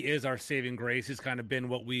 he is our saving grace. He's kind of been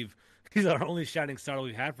he's our only shining star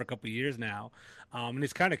we've had for a couple of years now. And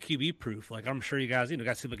he's kind of QB proof. Like, I'm sure you guys seem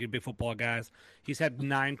like you're big football guys. He's had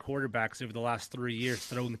 9 quarterbacks over the last 3 years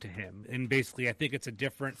throwing to him. And basically, I think it's a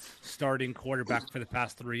different starting quarterback for the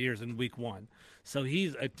past 3 years in week 1. So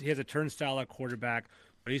he has a turnstile at quarterback,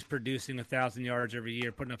 but he's producing 1,000 yards every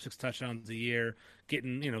year, putting up 6 touchdowns a year,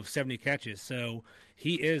 getting 70 catches. So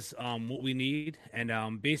he is what we need.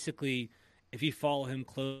 And basically, if you follow him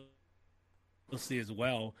closely as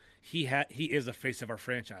well, he is the face of our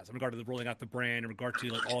franchise in regard to rolling out the brand, in regard to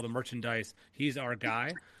like all the merchandise. He's our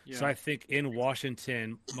guy. Yeah. So I think in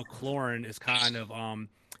Washington, McLaurin is kind of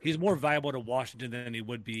he's more valuable to Washington than he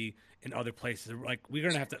would be in other places. Like, we're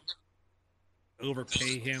gonna have to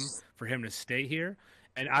overpay him for him to stay here.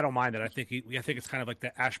 And I don't mind that. I think it's kind of like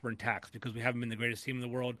the Ashburn tax, because we haven't been the greatest team in the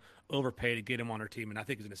world. Overpay to get him on our team, and I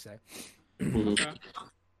think he's going to stay.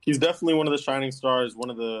 He's definitely one of the shining stars,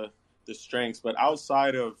 one of the strengths. But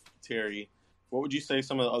outside of Terry, what would you say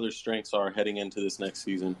some of the other strengths are heading into this next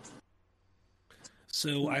season?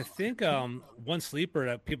 So I think one sleeper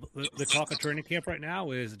that the talk of training camp right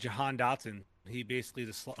now is Jahan Dotson. He basically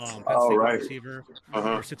is a Penn State receiver, or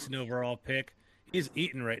 6th overall pick. He's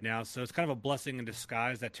eating right now, so it's kind of a blessing in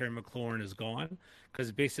disguise that Terry McLaurin is gone,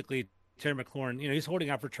 because basically Terry McLaurin, he's holding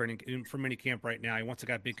out for training for minicamp right now. He wants to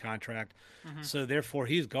get a big contract, so therefore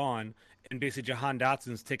he's gone, and basically Jahan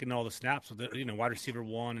Dotson's taking all the snaps with the wide receiver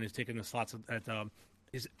 1, and he's taking the slots at the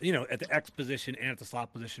X position and at the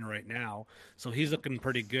slot position right now. So he's looking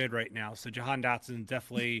pretty good right now. So Jahan Dotson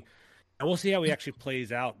definitely, and we'll see how he actually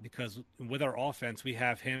plays out, because with our offense we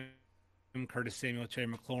have him Curtis Samuel, Terry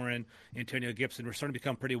McLaurin, Antonio Gibson. We're starting to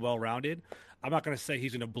become pretty well-rounded. I'm not going to say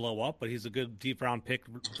he's going to blow up, but he's a good deep round pick,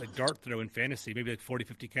 like dart throw in fantasy, maybe like 40,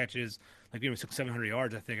 50 catches, like maybe 600, 700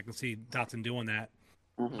 yards. I think I can see Dotson doing that.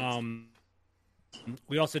 Mm-hmm.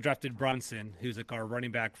 We also drafted Brunson, who's like our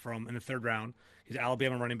running back in the third round. He's an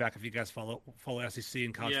Alabama running back. If you guys follow SEC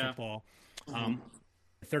and college football,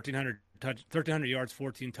 1,300 yards,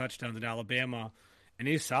 14 touchdowns in Alabama, and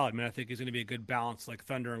he's solid, man. I think he's going to be a good balance, like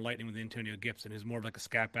thunder and lightning with Antonio Gibson. He's more of like a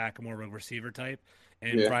scat back, more of a receiver type,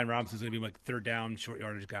 and Brian Robinson's going to be like third down, short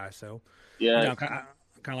yardage guy. So kind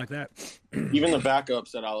of like that. Even the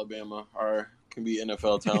backups at Alabama can be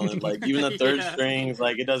NFL talent. Like even the third strings,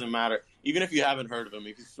 like it doesn't matter. Even if you haven't heard of him,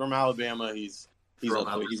 if he's from Alabama, he's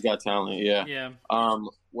got talent. Yeah.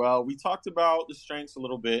 Well, we talked about the strengths a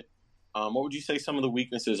little bit. What would you say some of the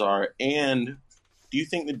weaknesses are? And do you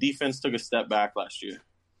think the defense took a step back last year?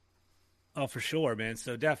 Oh, for sure, man.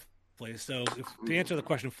 So definitely. So to answer the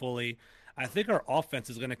question fully, I think our offense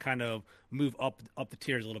is going to kind of move up the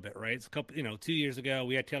tiers a little bit, right? It's 2 years ago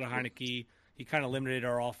we had Taylor Heineke. He kind of limited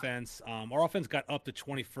our offense. Our offense got up to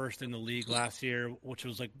 21st in the league last year, which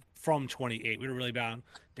was like from 28. We were really down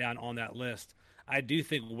on that list. I do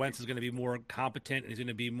think Wentz is going to be more competent. And he's going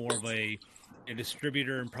to be more of a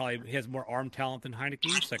distributor, and probably he has more arm talent than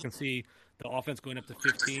Heineke. So I can see the offense going up to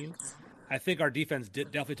 15. I think our defense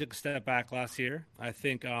definitely took a step back last year. I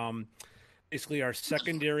think basically our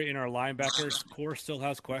secondary and our linebackers core still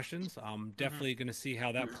has questions. Definitely going to see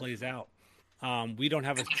how that plays out. We don't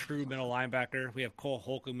have a true middle linebacker. We have Cole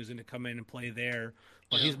Holcomb who's going to come in and play there,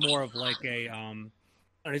 but he's more of like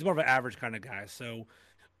he's more of an average kind of guy. So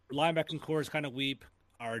linebacking core is kind of weak.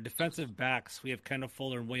 Our defensive backs, we have Kendall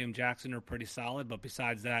Fuller and William Jackson are pretty solid, but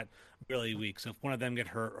besides that, really weak. So if one of them get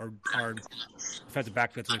hurt, our defensive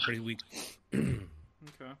backfield's going to be pretty weak.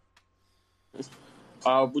 Okay.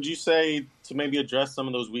 Would you say, to maybe address some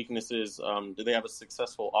of those weaknesses, did they have a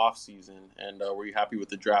successful offseason? And were you happy with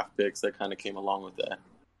the draft picks that kind of came along with that?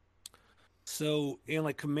 So in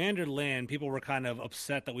like Commander Land, people were kind of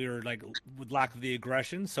upset that we were like with lack of the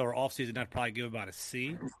aggression. So our offseason, I'd probably give about a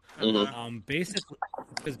C. Mm-hmm.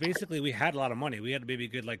 Basically we had a lot of money. We had maybe a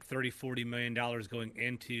good like $30-40 million going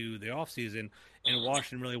into the offseason, and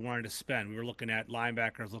Washington really wanted to spend. We were looking at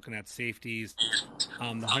linebackers, looking at safeties.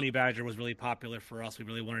 The Honey Badger was really popular for us. We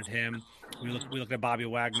really wanted him. We looked at Bobby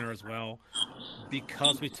Wagner as well.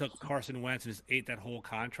 Because we took Carson Wentz and just ate that whole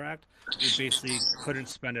contract, we basically couldn't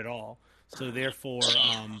spend it all. So therefore,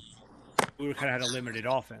 we were kind of had a limited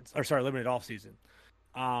offseason.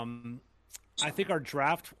 I think our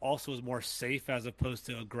draft also was more safe as opposed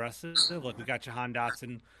to aggressive. Like we got Jahan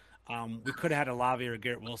Dotson. We could have had Olave or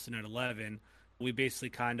Garrett Wilson at 11. We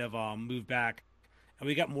basically kind of moved back, and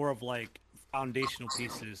we got more of like foundational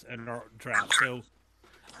pieces in our draft. So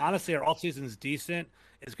honestly, our offseason is decent.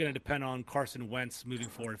 It's going to depend on Carson Wentz moving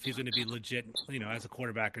forward. If he's going to be legit, as a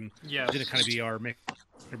quarterback, and he's going to kind of be our make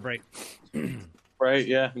or break. Right,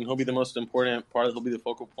 yeah, and he'll be the most important part. He'll be the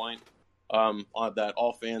focal point that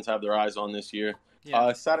all fans have their eyes on this year.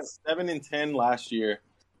 Yeah. Sat at 7-10 last year.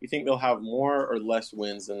 You think they'll have more or less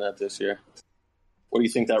wins than that this year? What do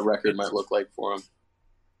you think that record might look like for them?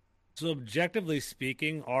 So objectively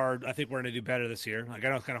speaking, I think we're going to do better this year. Like I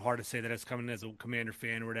know it's kind of hard to say that it's coming as a Commander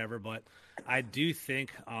fan or whatever, but I do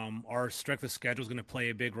think our strength of schedule is going to play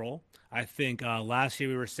a big role. I think last year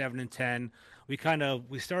we were 7-10. We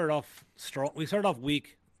started off strong. We started off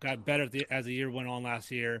weak, got better as the year went on last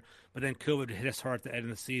year, but then COVID hit us hard at the end of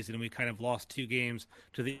the season, and we kind of lost 2 games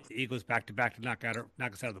to the Eagles back to back to knock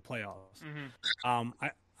us out of the playoffs. Mm-hmm.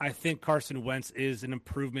 I think Carson Wentz is an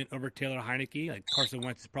improvement over Taylor Heineke. Like Carson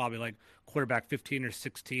Wentz is probably like quarterback 15 or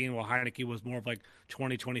 16, while Heineke was more of like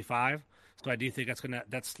 20, 25. So I do think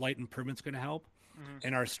that slight improvement's going to help. Mm-hmm.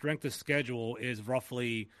 And our strength of schedule is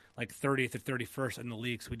roughly like 30th or 31st in the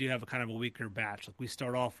league. So we do have a kind of a weaker batch. Like we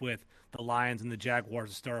start off with the Lions and the Jaguars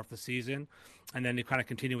to start off the season, and then you kind of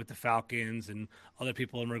continue with the Falcons and other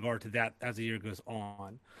people in regard to that as the year goes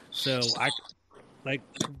on. So I like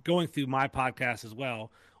going through my podcast as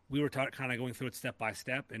well. We were kind of going through it step by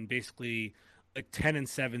step, and basically like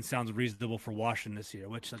 10-7 sounds reasonable for Washington this year,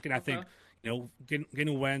 which like, I think,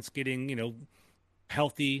 getting Wentz, getting,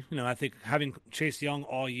 healthy, I think having Chase Young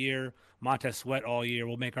all year, Montez Sweat all year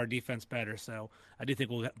will make our defense better. So I do think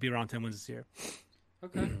we'll be around 10 wins this year.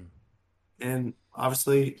 Okay. And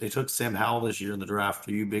obviously they took Sam Howell this year in the draft.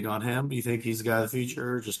 Are you big on him? Do you think he's the guy of the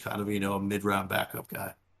future, or just kind of, a mid-round backup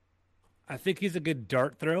guy? I think he's a good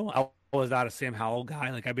dart throw. I was not a Sam Howell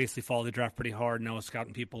guy. Like I basically followed the draft pretty hard, and I was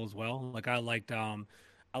scouting people as well. Like I liked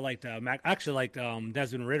I liked Mac. I actually liked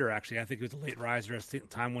Desmond Ritter. Actually, I think he was a late riser as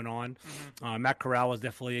time went on. Matt Corral was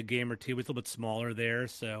definitely a game or two. He was a little bit smaller there,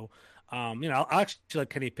 so I actually like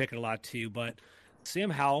Kenny Pickett a lot too. But Sam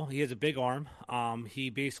Howell, he has a big arm. He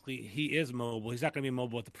is mobile. He's not going to be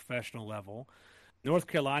mobile at the professional level. North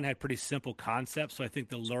Carolina had pretty simple concepts, so I think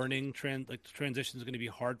the learning transition is going to be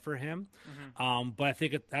hard for him. But I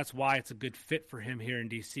think that's why it's a good fit for him here in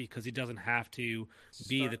DC, because he doesn't have to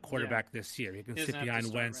be the quarterback this year. He can sit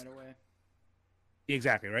behind Wentz. Right.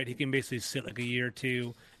 Exactly, right? He can basically sit like a year or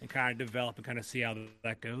two and kind of develop and kind of see how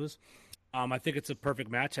that goes. I think it's a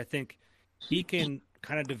perfect match. I think he can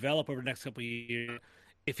kind of develop over the next couple of years.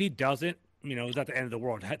 If he doesn't, it's not the end of the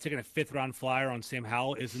world. Taking a 5th-round flyer on Sam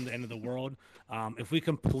Howell isn't the end of the world. If we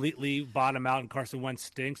completely bottom out and Carson Wentz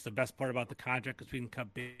stinks, the best part about the contract is we can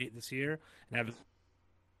cut bait this year and have a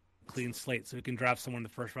clean slate, so we can draft someone in the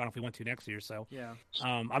first round if we want to next year. So,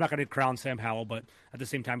 I'm not going to crown Sam Howell, but at the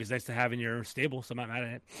same time, he's nice to have in your stable, so I'm not mad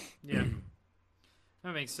at it. Yeah,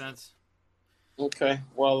 that makes sense. Okay.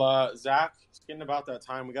 Well, Zach, it's getting about that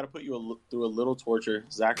time. We got to put you through a little torture.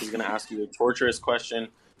 Zach is going to ask you a torturous question.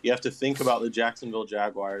 You have to think about the Jacksonville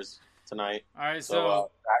Jaguars tonight. All right, so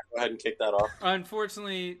Zach, go ahead and kick that off.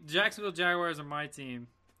 Unfortunately, Jacksonville Jaguars are my team.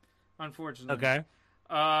 Unfortunately. Okay.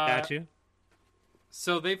 Got you.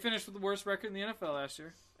 So they finished with the worst record in the NFL last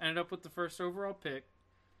year. Ended up with the first overall pick.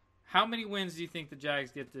 How many wins do you think the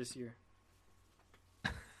Jags get this year?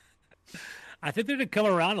 I think they're going to come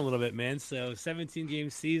around a little bit, man. So 17-game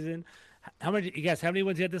season. How many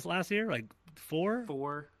wins you had this last year? Like 4?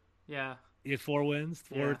 4. Yeah. You had 4 wins?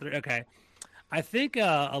 4 or 3? Okay. I think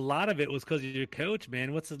a lot of it was because of your coach,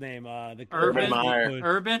 man. What's his name? Urban Meyer.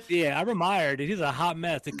 Urban? Yeah, Urban Meyer. Dude, he's a hot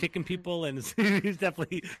mess at kicking people, and he's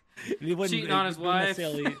definitely cheating on his wife.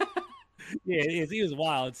 Yeah, he was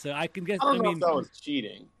wild. So I can guess. I don't know if that was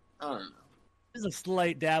cheating. I don't know. There's a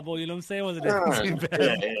slight dabble, you know what I'm saying? Wasn't too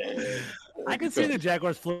bad. Yeah. I can see the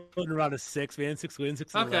Jaguars floating around a 6, man. 6 wins,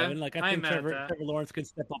 6-11. Like I think Trevor Lawrence can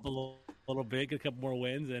step up a little bit, get a couple more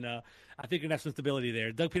wins, and I think you're gonna have some stability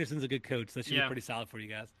there. Doug Peterson's a good coach. So that should be pretty solid for you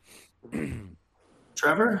guys.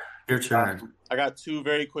 Trevor, your turn. I got 2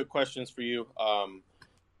 very quick questions for you.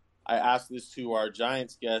 I asked this to our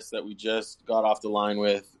Giants guest that we just got off the line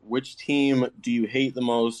with. Which team do you hate the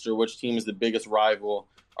most, or which team is the biggest rival?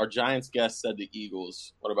 Our Giants guest said the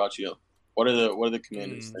Eagles. What about you? What do the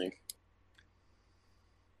Commanders think?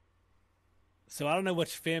 So I don't know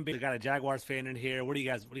which fan base. We got a Jaguars fan in here. What do you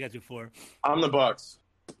guys do for? I'm the Bucks.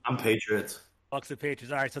 I'm Patriots. Bucks and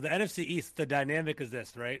Patriots. All right. So the NFC East, the dynamic is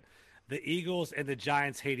this, right? The Eagles and the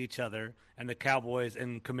Giants hate each other, and the Cowboys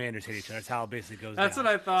and Commanders hate each other. That's how it basically goes. That's down.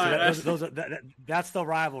 What I thought. So that's the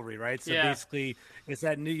rivalry, right? So basically, it's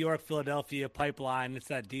that New York, Philadelphia pipeline. It's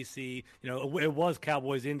that DC. It was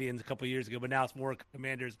Cowboys, Indians a couple of years ago, but now it's more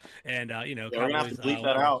Commanders and Cowboys. We're gonna have to bleep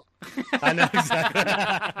that out. I know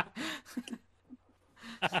exactly.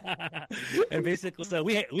 And basically, so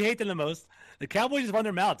we hate them the most. The Cowboys just run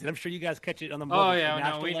their mouth, and I'm sure you guys catch it on the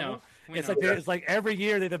we know. It's like every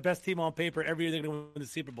year they're the best team on paper. Every year they're going to win the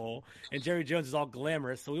Super Bowl, and Jerry Jones is all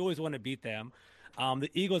glamorous, so we always want to beat them.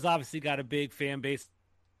 The Eagles obviously got a big fan base,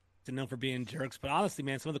 and known for being jerks. But honestly,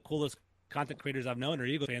 man, some of the coolest content creators I've known are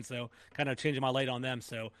Eagles fans, so kind of changing my light on them.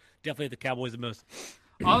 So definitely the Cowboys the most.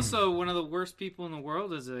 Also, one of the worst people in the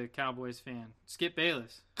world is a Cowboys fan. Skip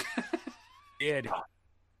Bayless. Yeah, dude.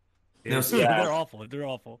 They're awful. They're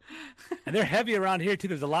awful, and they're heavy around here too.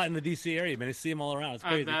 There's a lot in the DC area, man. I see them all around. It's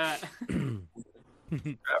crazy. I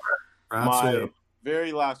bet. My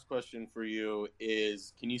very last question for you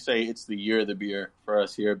is: can you say it's the year of the beer for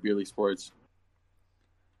us here at Beerly Sports?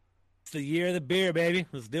 It's the year of the beer, baby.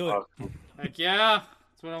 Let's do it. Heck yeah,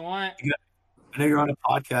 that's what I want. I know you're on a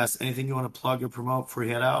podcast. Anything you want to plug or promote before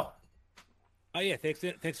you head out? Oh yeah, thanks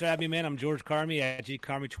for having me, man. I'm George Carmi at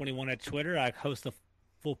gcarmi21 at Twitter. I host the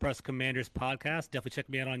Full Press Commanders podcast. Definitely check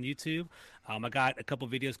me out on YouTube. I got a couple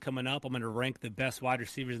videos coming up. I'm going to rank the best wide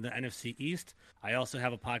receivers in the NFC East. I also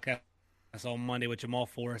have a podcast on Monday with Jamal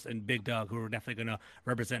Forrest and Big Doug, who are definitely going to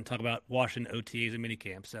represent and talk about Washington OTAs and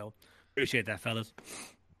minicamp. So appreciate that, fellas.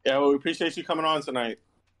 Yeah, well, we appreciate you coming on tonight.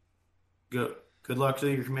 Good luck to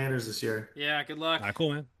your Commanders this year. Yeah, good luck. All right,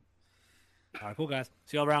 cool, man. All right, cool, guys.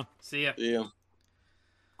 See y'all around. See ya. Yeah.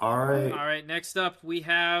 All right. Next up, we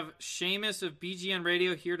have Shamus of BGN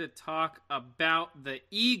Radio here to talk about the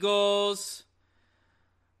Eagles.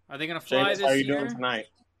 Are they going to fly Shamus, this year? how are you doing tonight?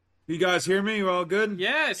 You guys hear me? You all good?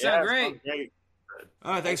 Yeah, it sounds great.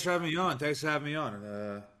 All right, thanks for having me on.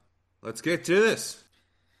 Let's get to this.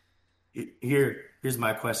 Here's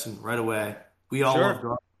my question right away. We all love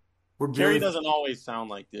God. Jerry doesn't always sound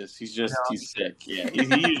like this. He's sick. Yeah, he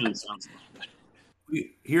usually sounds like that.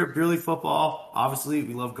 Here at Beer League Football, obviously,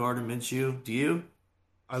 we love Gardner Minshew. Do you?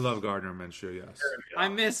 I love Gardner Minshew. Yes, I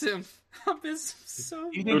miss him. I miss him so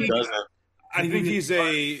much. Who doesn't? I think he's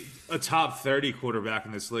a top 30 quarterback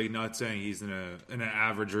in this league. Not saying he's an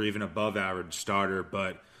average or even above average starter,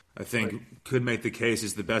 but I think could make the case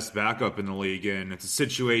he's the best backup in the league. And it's a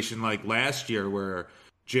situation like last year where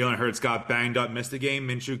Jalen Hurts got banged up, missed a game.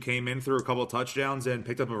 Minshew came in, threw a couple of touchdowns, and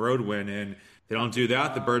picked up a road win. And they don't do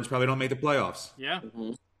that, the Birds probably don't make the playoffs. Yeah.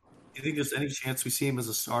 Do you think there's any chance we see him as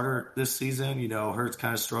a starter this season? You know, Hurts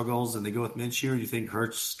kind of struggles and they go with Minshew, or do you think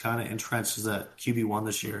Hurts kind of entrenches at QB1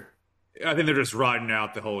 this year? I think they're just riding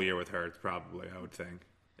out the whole year with Hurts, probably, I would think.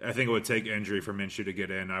 I think it would take injury for Minshew to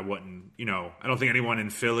get in. I wouldn't, I don't think anyone in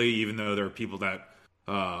Philly, even though there are people that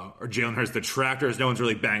are Jalen Hurts detractors, no one's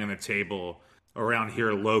really banging the table around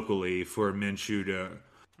here locally for Minshew to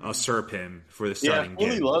usurp him for the starting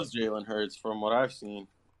Philly game. loves Jalen Hurts from what I've seen.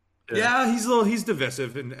 Yeah, he's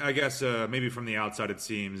divisive, and I guess maybe from the outside it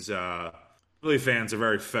seems Philly fans are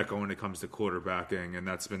very fickle when it comes to quarterbacking, and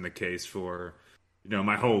that's been the case for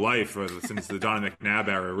my whole life since the Donovan McNabb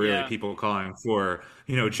era. Really, people calling for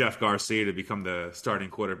Jeff Garcia to become the starting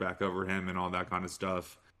quarterback over him and all that kind of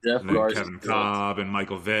stuff. Jeff Garcia, Kevin Cobb and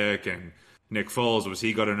Michael Vick and Nick Foles, was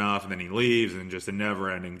he good enough? And then he leaves, and just a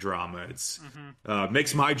never-ending drama. It's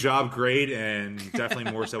makes my job great, and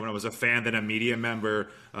definitely more so when I was a fan than a media member.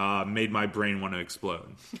 Made my brain want to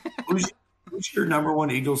explode. Who's your number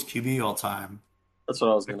one Eagles QB all time? That's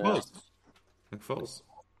what I was going to ask. Nick Foles.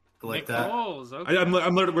 Like Nick that. Foles,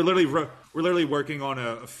 okay. We're literally working on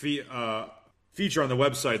a feature on the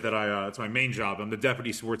website that it's my main job. I'm the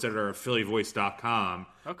deputy sports editor of PhillyVoice.com.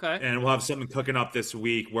 Okay. And we'll have something cooking up this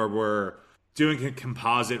week where we're doing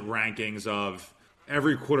composite rankings of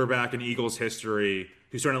every quarterback in Eagles history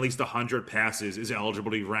who's thrown at least 100 passes is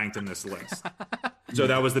eligible to be ranked in this list. So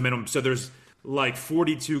that was the minimum. So there's like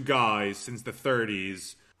 42 guys since the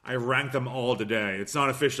 30s. I ranked them all today. It's not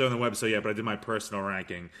officially on the website yet, but I did my personal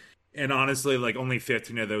ranking. And honestly, like only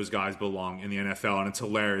 15 of those guys belong in the NFL. And it's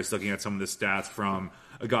hilarious looking at some of the stats from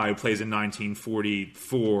a guy who plays in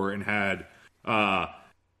 1944 and had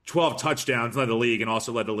 12 touchdowns, led the league, and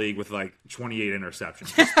also led the league with like 28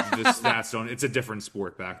 interceptions. The stats don't. It's a different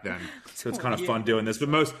sport back then, so it's kind of fun doing this. But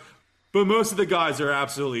most of the guys are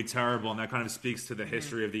absolutely terrible, and that kind of speaks to the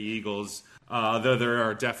history of the Eagles. Though there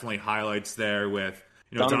are definitely highlights there with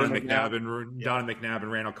Donovan McNabb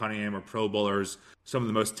and Randall Cunningham are Pro Bowlers, some of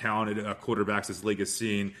the most talented quarterbacks this league has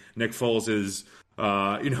seen. Nick Foles is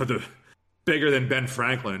the bigger than Ben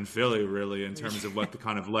Franklin in Philly, really, in terms of what the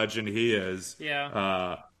kind of legend he is.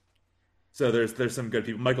 Yeah. So there's some good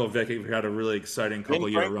people. Michael Vick had a really exciting couple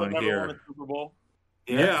year run here. Won a Super Bowl.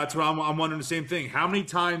 Yeah, that's what I'm wondering the same thing. How many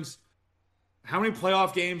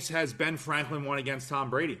playoff games has Ben Franklin won against Tom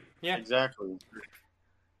Brady? Yeah, exactly.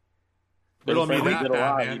 It don't mean that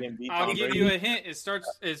bad, He man. didn't beat I'll Tom give Brady. you a hint.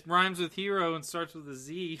 It rhymes with hero and starts with a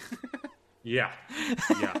Z. Yeah.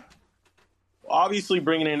 Obviously,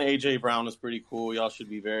 bringing in A.J. Brown is pretty cool. Y'all should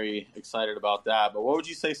be very excited about that. But what would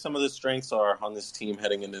you say some of the strengths are on this team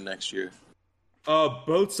heading into next year?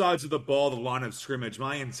 Both sides of the ball, the line of scrimmage.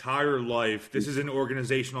 My entire life, this is an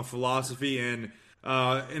organizational philosophy, and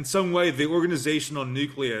in some way, the organizational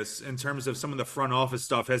nucleus, in terms of some of the front office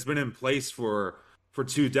stuff, has been in place for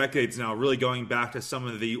 2 decades now, really going back to some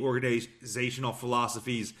of the organizational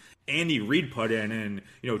philosophies Andy Reid put in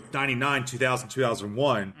 99, 2000,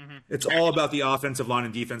 2001. It's all about the offensive line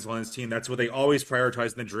and defensive line of this team. That's what they always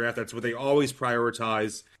prioritize in the draft. That's what they always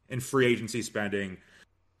prioritize in free agency spending.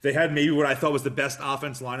 They had maybe what I thought was the best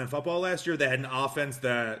offense line in football last year. They had an offense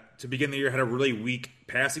that, to begin the year, had a really weak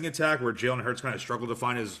passing attack where Jalen Hurts kind of struggled to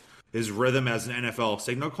find his rhythm as an NFL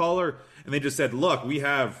signal caller. And they just said, look, we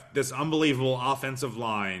have this unbelievable offensive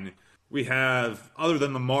line. We have, other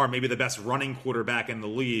than Lamar, maybe the best running quarterback in the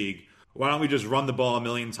league. Why don't we just run the ball a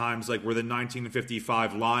million times like we're the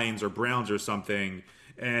 1955 Lions or Browns or something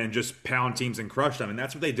and just pound teams and crush them? And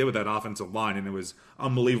that's what they did with that offensive line, and it was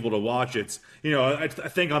unbelievable to watch. It's, I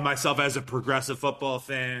think of myself as a progressive football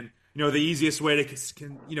fan. The easiest way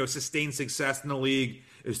to, sustain success in the league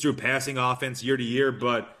is through passing offense year to year,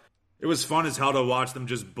 but it was fun as hell to watch them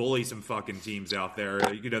just bully some fucking teams out there.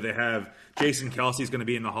 They have Jason Kelsey's going to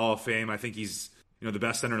be in the Hall of Fame. I think he's, the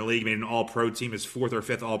best center in the league. Made an all-pro team, his 4th or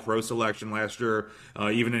 5th all-pro selection last year,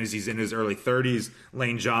 even as he's in his early 30s.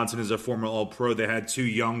 Lane Johnson is a former all-pro. They had 2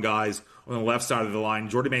 young guys on the left side of the line.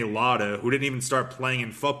 Jordy Mailata, who didn't even start playing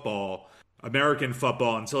in football, American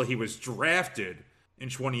football, until he was drafted in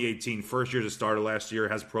 2018. First year as a starter last year,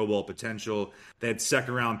 has Pro Bowl potential. They had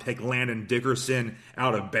second-round pick Landon Dickerson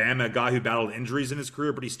out of Bama, a guy who battled injuries in his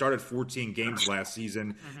career, but he started 14 games last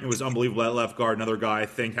season. It was unbelievable at left guard. Another guy, I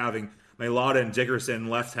think, having Mailata and Dickerson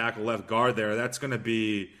left tackle, left guard there, that's going to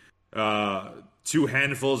be two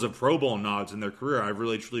handfuls of Pro Bowl nods in their career. I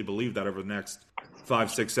really, truly believe that over the next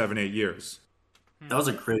 5, 6, 7, 8 years. That was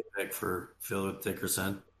a great pick for Philip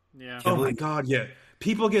Dickerson. Yeah. Oh my God, yeah.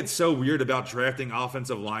 People get so weird about drafting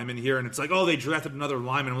offensive linemen here, and it's like, oh, they drafted another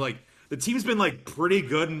lineman. I'm like, the team's been like pretty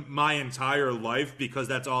good my entire life because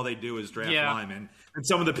that's all they do is draft linemen. And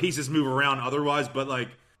some of the pieces move around otherwise, but like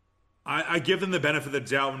I give them the benefit of the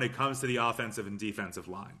doubt when it comes to the offensive and defensive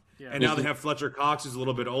line. Yeah. And now they have Fletcher Cox, who's a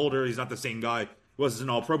little bit older. He's not the same guy who was an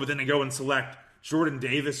all-pro, but then they go and select Jordan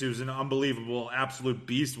Davis, who's an unbelievable, absolute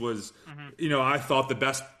beast, was, I thought the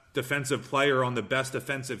best defensive player on the best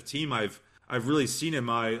defensive team I've really seen in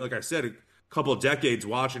my, like I said, a couple of decades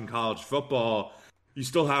watching college football. You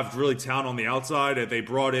still have really talent on the outside. They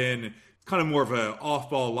brought in kind of more of an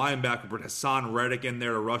off-ball linebacker, but Hassan Reddick in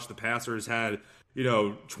there to rush the passers, had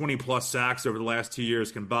 20-plus sacks over the last 2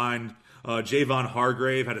 years combined. Javon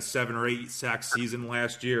Hargrave had a 7 or 8 sack season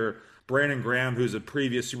last year. Brandon Graham, who's a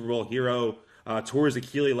previous Super Bowl hero, tore his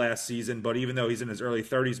Achilles last season, but even though he's in his early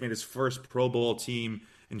 30s, made his first Pro Bowl team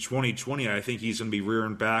in 2020. I think he's going to be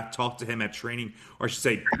rearing back. Talked to him at training, or I should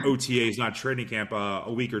say OTAs, not training camp,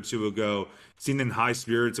 a week or two ago. Seen him in high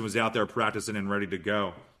spirits and was out there practicing and ready to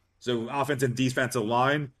go. So offense and defensive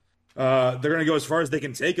line, they're going to go as far as they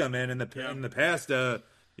can take them. And in the past,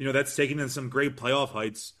 that's taken them some great playoff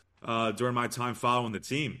heights during my time following the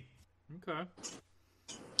team. Okay.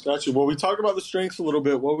 Gotcha. Well, we talked about the strengths a little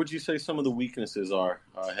bit. What would you say some of the weaknesses are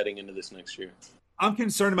heading into this next year? I'm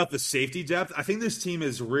concerned about the safety depth. I think this team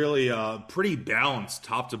is really pretty balanced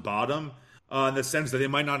top to bottom in the sense that they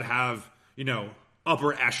might not have,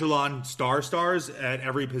 upper echelon stars at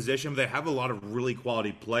every position, but they have a lot of really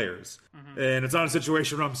quality players. And it's not a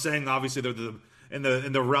situation where I'm saying, obviously, they're in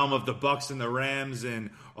the realm of the Bucks and the Rams and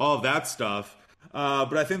all of that stuff.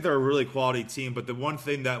 But I think they're a really quality team. But the one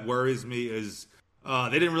thing that worries me is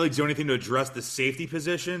they didn't really do anything to address the safety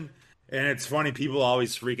position. And it's funny, people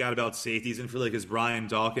always freak out about safeties, and feel like because Brian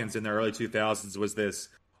Dawkins in the early 2000s was this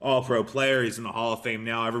all-pro player. He's in the Hall of Fame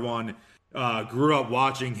now. Everyone grew up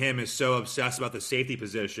watching him, is so obsessed about the safety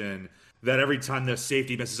position that every time the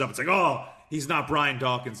safety messes up, it's like, oh, he's not Brian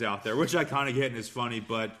Dawkins out there, which I kind of get and is funny.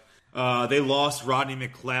 But they lost Rodney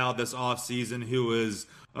McLeod this offseason, who was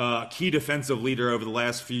a key defensive leader over the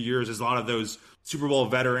last few years, as a lot of those Super Bowl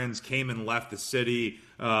veterans came and left the city.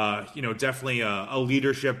 Definitely a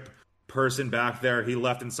leadership person back there. He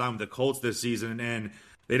left and signed with the Colts this season, and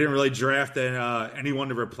they didn't really draft anyone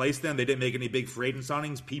to replace them. They didn't make any big free agent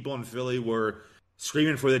signings. People in Philly were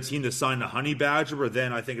screaming for the team to sign the Honey Badger, but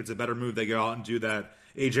then I think it's a better move they go out and do that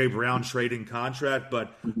A.J. Brown trading contract,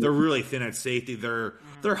 but they're really thin at safety. They're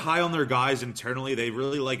high on their guys internally. They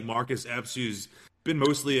really like Marcus Epps, who's been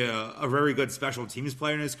mostly a very good special teams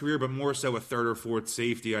player in his career, but more so a third or fourth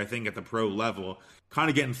safety, I think, at the pro level. Kind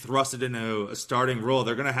of getting thrusted into a starting role.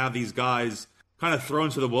 They're going to have these guys kind of thrown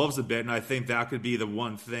to the wolves a bit, and I think that could be the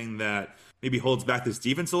one thing that maybe holds back this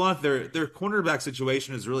defense a lot. Their cornerback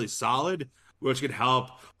situation is really solid, which could help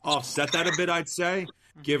offset that a bit, I'd say,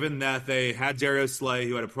 given that they had Darius Slay,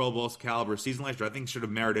 who had a Pro Bowl caliber season last year. I think should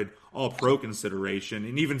have merited all-pro consideration.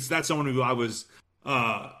 And even that's someone who I was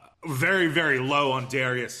very, very low on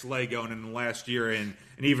Darius Slay going in the last year and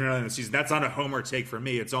even early in the season. That's not a homer take for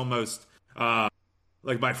me. It's almost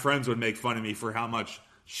like my friends would make fun of me for how much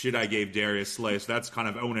shit I gave Darius Slay. So that's kind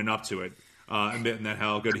of owning up to it, admitting that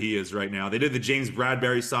how good he is right now. They did the James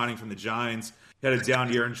Bradbury signing from the Giants. He had a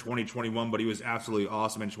down year in 2021, but he was absolutely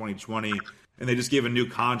awesome in 2020. And they just gave a new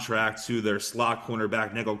contract to their slot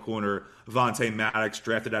cornerback, nickel corner, Avonte Maddox,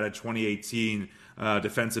 drafted out of 2018,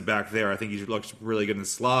 defensive back there. I think he looks really good in the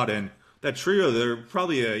slot. And that trio, they're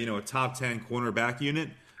probably a top 10 cornerback unit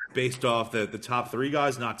based off the top 3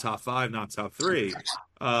 guys, not top 5, not top 3.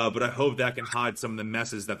 But I hope that can hide some of the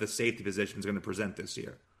messes that the safety position is going to present this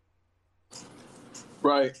year.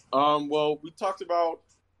 Right. Well, did we talk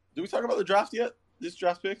about the draft yet? This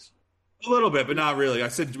draft picks? A little bit, but not really. I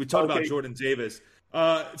said we talked about Jordan Davis.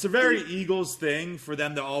 It's a very Eagles thing for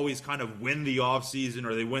them to always kind of win the offseason,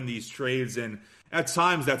 or they win these trades, and at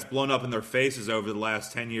times that's blown up in their faces over the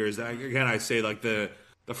last 10 years. Again, I say like the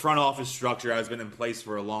front office structure has been in place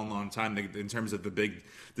for a long, long time in terms of the big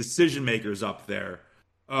decision makers up there.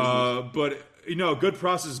 But good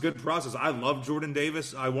process, good process. I love Jordan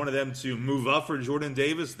Davis. I wanted them to move up for Jordan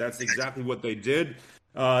Davis. That's exactly what they did.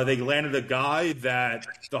 They landed a guy that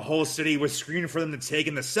the whole city was screaming for them to take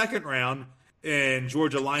in the second round, and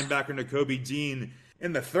Georgia linebacker Nakobe Dean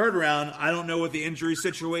in the third round. I don't know what the injury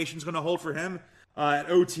situation is going to hold for him. At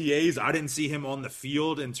OTAs, I didn't see him on the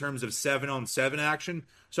field in terms of 7-on-7 action,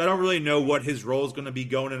 so I don't really know what his role is going to be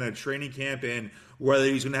going in a training camp and whether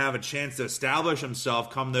he's going to have a chance to establish himself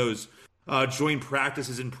come those joint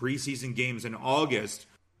practices and preseason games in August.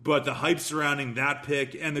 But the hype surrounding that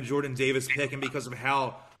pick and the Jordan Davis pick, and because of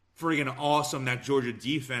how friggin' awesome that Georgia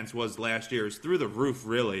defense was last year, is through the roof,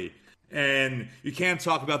 really. And you can't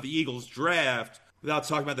talk about the Eagles draft without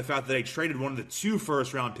talking about the fact that they traded one of the 2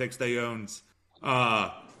 first-round picks they owned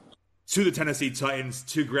to the Tennessee Titans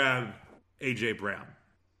to grab A.J. Brown.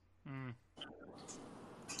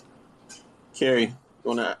 Carrie,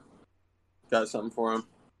 you got something for him?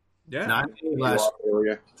 Yeah. 9-8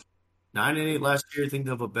 last year. Think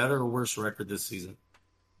they have a better or worse record this season?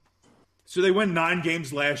 So they won 9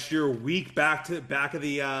 games last year, week back of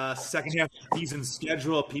the second half of the season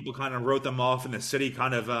schedule. People kind of wrote them off in the city.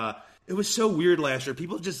 It was so weird last year.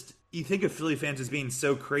 People you think of Philly fans as being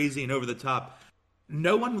so crazy and over the top.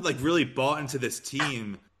 No one really bought into this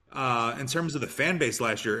team in terms of the fan base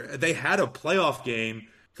last year. They had a playoff game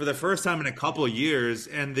for the first time in a couple of years,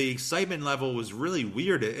 and the excitement level was really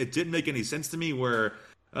weird. It didn't make any sense to me where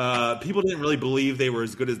people didn't really believe they were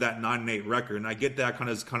as good as that 9-8 record. And I get that kind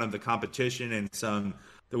of the competition and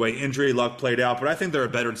the way injury luck played out, but I think they're a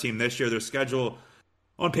better team this year. Their schedule,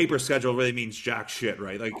 on paper schedule, really means jack shit,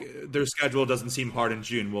 right? Their schedule doesn't seem hard in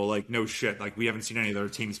June. Well, no shit. We haven't seen any of their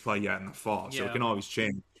teams play yet in the fall, so it can always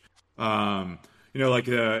change.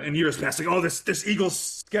 In years past, this Eagles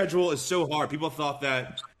schedule is so hard. People thought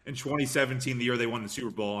that in 2017, the year they won the Super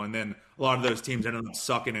Bowl, and then a lot of those teams ended up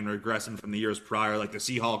sucking and regressing from the years prior. The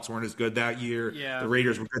Seahawks weren't as good that year. Yeah. The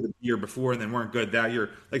Raiders were good the year before and then weren't good that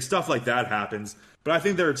year. Stuff like that happens. But I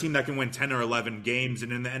think they're a team that can win 10 or 11 games,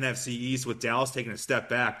 and in the NFC East with Dallas taking a step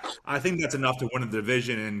back, I think that's enough to win a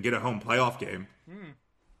division and get a home playoff game.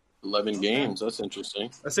 11 games. That's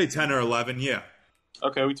interesting. I'd say 10 or 11, yeah.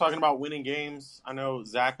 Okay, we talking about winning games. I know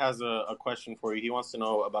Zach has a question for you. He wants to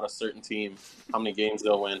know about a certain team, how many games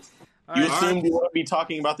they'll win. You assumed you want to be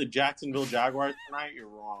talking about the Jacksonville Jaguars tonight? You're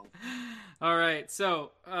wrong. All right,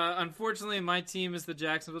 so unfortunately, my team is the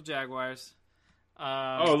Jacksonville Jaguars.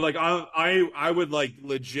 I would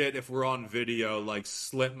legit, if we're on video,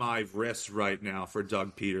 slit my wrist right now for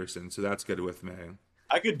Doug Peterson. So that's good with me.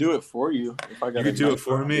 I could do it for you if I got. You could do it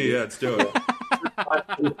for me. Yeah, let's do it.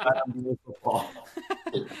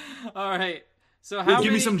 All right. So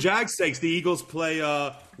give me some Jags stakes. The Eagles play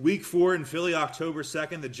Week 4 in Philly, October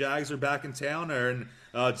 2nd. The Jags are back in town, and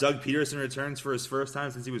Doug Peterson returns for his first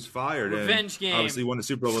time since he was fired. Revenge and game. Obviously won the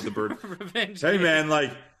Super Bowl with the Bird. Revenge hey, game.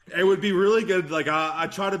 man, it would be really good. I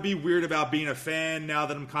try to be weird about being a fan now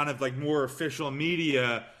that I'm kind of more official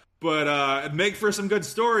media. But it'd make for some good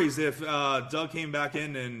stories if Doug came back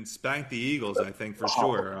in and spanked the Eagles, I think, for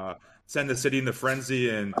sure. Send the city into frenzy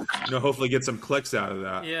and hopefully get some clicks out of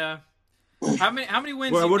that. Yeah. How many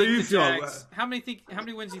wins? Well, do you think the Jags? How many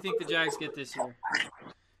wins do you think the Jags get this year?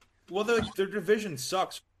 Well, their division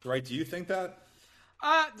sucks, right? Do you think that?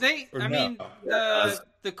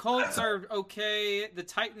 The Colts are okay. The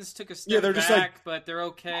Titans took a step they're just back, but they're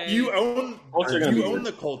okay. You own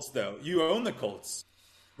the Colts, though. You own the Colts,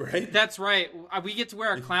 right? That's right. We get to wear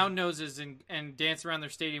our clown noses and dance around their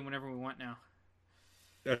stadium whenever we want now.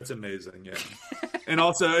 That's amazing, yeah. And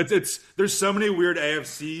also, there's so many weird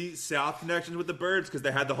AFC South connections with the Birds because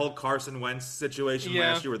they had the whole Carson Wentz situation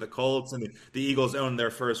last year with the Colts, and the Eagles owned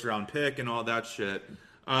their first-round pick and all that shit.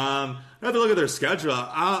 I have to look at their schedule.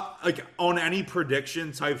 On any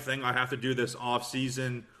prediction type thing, I have to do this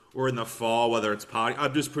off-season or in the fall, whether it's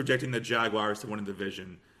I'm just predicting the Jaguars to win a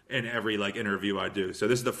division in every interview I do. So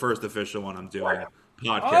this is the first official one I'm doing.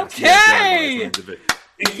 Podcast. Okay!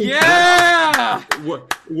 Yeah.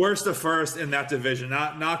 Worst to first in that division.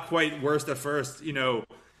 Not quite worst to first.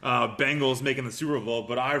 Bengals making the Super Bowl,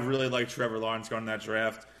 but I really like Trevor Lawrence going in that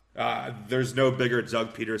draft. There's no bigger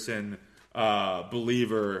Doug Peterson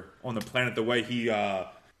believer on the planet. The way he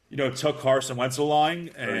took Carson Wentz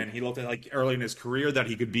line, and he looked at early in his career that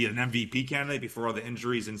he could be an MVP candidate before all the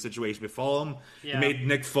injuries and situations befall him. Yeah. He made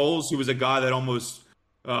Nick Foles, who was a guy that almost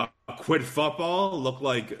quit football, look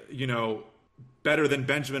better than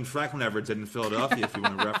Benjamin Franklin ever did in Philadelphia, if you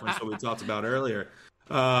want to reference what we talked about earlier.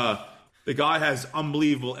 The guy has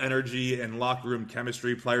unbelievable energy and locker room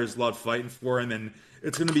chemistry. Players love fighting for him, and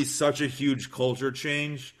it's going to be such a huge culture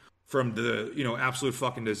change from the absolute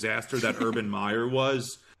fucking disaster that Urban Meyer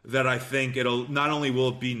was, that I think it'll not only will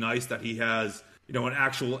it be nice that he has an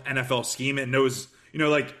actual NFL scheme and knows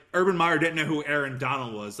Urban Meyer didn't know who Aaron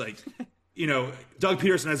Donald was. Doug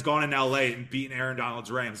Peterson has gone in LA and beaten Aaron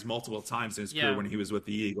Donald's Rams multiple times in his career when he was with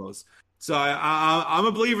the Eagles. So I'm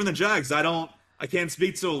a believer in the Jags. I can't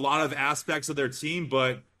speak to a lot of aspects of their team,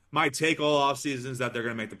 but my take all offseason is that they're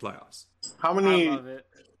going to make the playoffs. How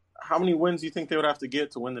many wins do you think they would have to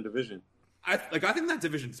get to win the division? I think that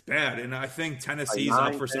division's bad, and I think Tennessee's like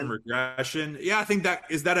 9, up for 10? some regression. Yeah, I think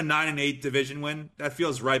is that a 9-8 division win? That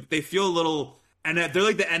feels right. But they feel a little, and they're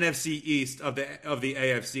like the NFC East of the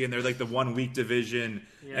AFC, and they're like the 1 week division.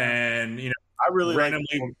 Yeah. And I really randomly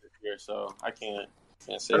like this year, so I can't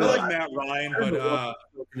say I that. like Matt Ryan,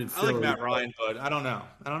 but I don't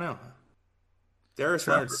know. Darius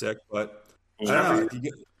Leonard's sick, but I don't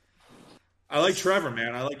know. I like Trevor,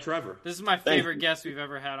 man. I like Trevor. This is my favorite guest we've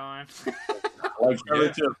ever had on. I like Trevor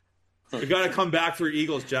too. We got to come back for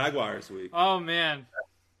Eagles Jaguars week. Oh man,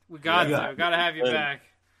 we got to have you back,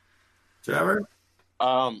 Trevor.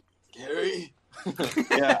 Gary.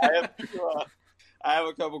 Yeah, I have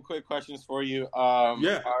a couple quick questions for you. Our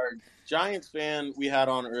Giants fan we had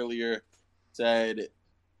on earlier said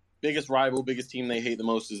biggest rival, biggest team they hate the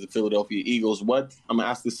most is the Philadelphia Eagles. I'm gonna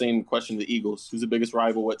ask the same question to the Eagles. Who's the biggest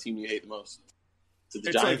rival? What team you hate the most?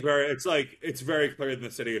 Giants. It's very clear in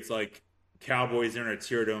the city. It's like Cowboys are in a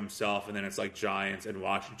tier to himself, and then it's like Giants and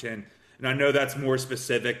Washington. And I know that's more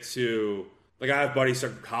specific to I have buddies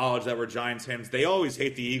from college that were Giants fans. They always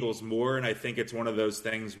hate the Eagles more, and I think it's one of those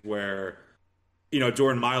things where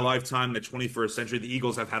during my lifetime, the 21st century, the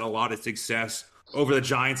Eagles have had a lot of success over the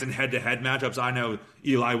Giants in head-to-head matchups. I know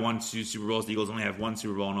Eli won 2 Super Bowls. The Eagles only have 1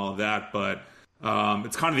 Super Bowl and all of that. But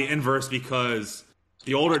it's kind of the inverse because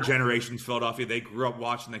the older generation in Philadelphia, they grew up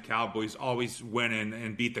watching the Cowboys always win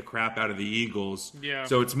and beat the crap out of the Eagles. Yeah.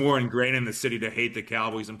 So it's more ingrained in the city to hate the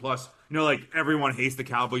Cowboys. And plus, everyone hates the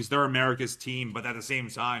Cowboys. They're America's team, but at the same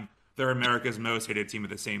time, they're America's most hated team at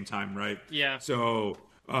the same time, right? Yeah. So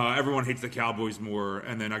everyone hates the Cowboys more.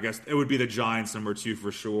 And then I guess it would be the Giants number 2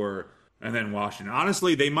 for sure. And then Washington.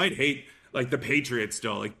 Honestly, they might hate the Patriots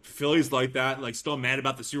still. Philly's like that. Still mad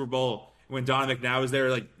about the Super Bowl when Don McNabb was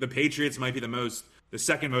there. The Patriots might be the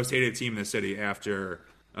second most hated team in the city after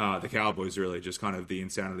the Cowboys. Really, just kind of the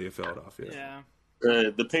insanity of Philadelphia.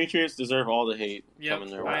 Yeah. The Patriots deserve all the hate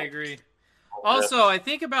coming their way. I agree. Also, I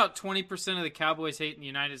think about 20% of the Cowboys hate in the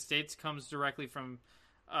United States comes directly from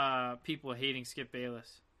people hating Skip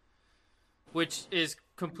Bayless, which is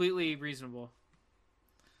completely reasonable.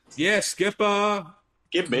 Yeah, Skip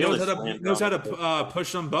Bayless knows how to push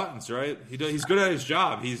some buttons, right? He's good at his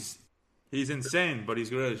job. He's insane, but he's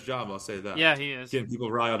good at his job. I'll say that. Yeah, he is. Getting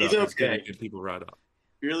people riled up. He's okay. Getting people riled up.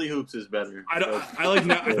 Really Hoops is better. I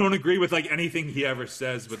don't agree with anything he ever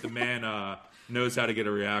says, but the man knows how to get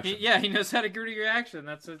a reaction. He knows how to get a reaction.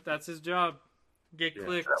 That's his job. Get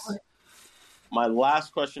clicks. My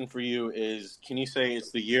last question for you is: can you say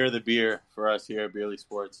it's the year of the beer for us here at Beerly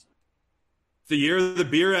Sports? The year of the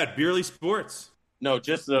beer at Beerly Sports. No,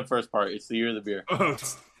 just the first part. It's the year of the beer. Oh,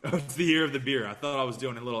 it's the year of the beer. I thought I was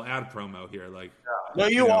doing a little ad promo here. No,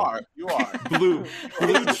 you are. You are. Blue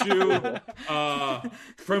Chew.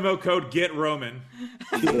 Promo code Get Roman.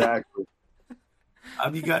 Exactly.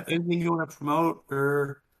 Have you got anything you want to promote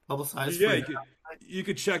or publicize? Yeah, you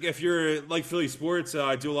could check if you're like Philly Sports.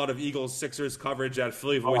 I do a lot of Eagles Sixers coverage at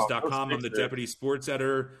phillyvoice.com. I'm the deputy sports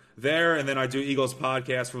editor there, and then I do Eagles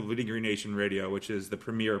podcast for Bleeding Green Nation Radio, which is the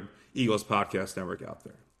premier Eagles podcast network out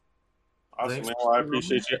there. Awesome, man. Well, I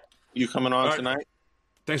appreciate you coming on tonight.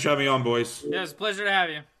 Thanks for having me on, boys. Yeah, it's a pleasure to have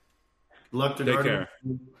you. Luck to Take care.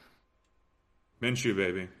 Minshew,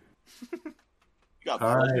 baby. You got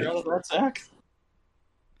pleasure out of that, Zach?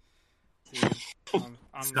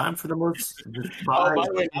 It's time for the most. By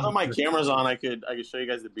the way, now that my camera's on, I could show you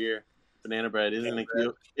guys the beer. Banana bread, isn't it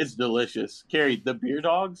cute? It's delicious. Carrie, the beer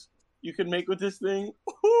dogs you can make with this thing.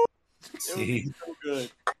 It would be so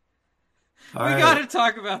good. We got to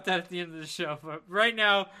talk about that at the end of the show. But right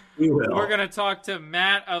now, we're going to talk to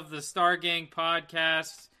Matt of the Star Gang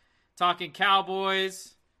podcast, talking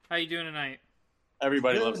Cowboys. How you doing tonight?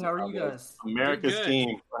 Everybody Good. loves How are you guys? America's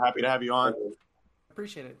team. We're happy to have you on.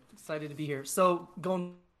 Appreciate it. Excited to be here. So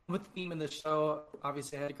going with the theme in the show,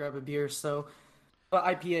 obviously I had to grab a beer. So, but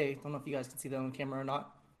IPA. I don't know if you guys can see that on camera or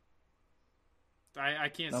not. I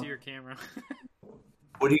can't see your camera.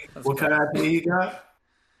 What kind of IPA you got?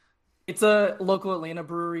 It's a local Atlanta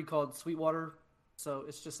brewery called Sweetwater. So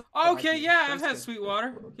it's just okay. Yeah, I've had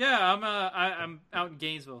Sweetwater. Yeah, I'm out in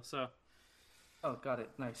Gainesville. So. Oh, got it.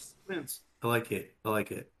 Nice. I like it.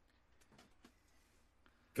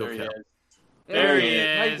 Go there he is. There he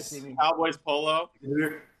is. Cowboys polo.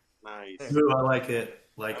 Nice. Ooh, I like it.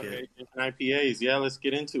 IPAs. Yeah, let's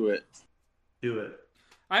get into it. Do it.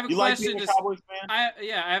 I have a You like question. being a Cowboys fan?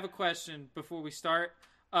 I have a question before we start.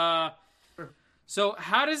 So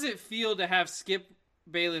how does it feel to have Skip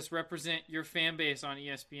Bayless represent your fan base on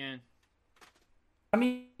ESPN? I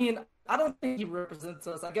mean, I don't think he represents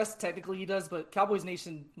us. I guess technically he does, but Cowboys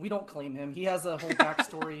Nation, we don't claim him. He has a whole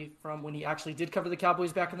backstory from when he actually did cover the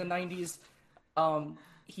Cowboys back in the 90s.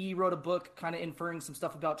 He wrote a book kind of inferring some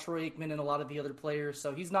stuff about Troy Aikman and a lot of the other players,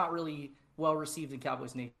 so he's not really well received in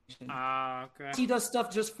Cowboys Nation. Okay. He does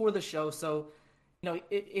stuff just for the show, so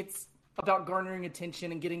it's about garnering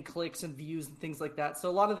attention and getting clicks and views and things like that. So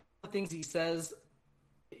a lot of the things he says,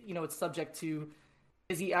 it's subject to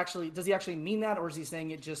does he actually mean that, or is he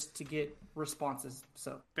saying it just to get responses?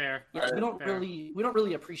 So fair. Yeah, we don't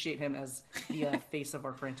really appreciate him as the face of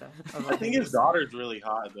our franchise. I think his daughter's really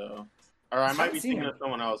hot though. Or I might be thinking of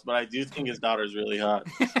someone else, but I do think his daughter's really hot.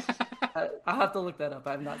 I have to look that up.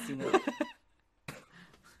 I have not seen it.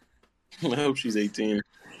 I hope she's 18.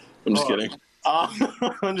 I'm just kidding.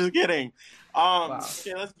 I'm just kidding. Wow.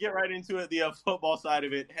 Okay, let's get right into it. The football side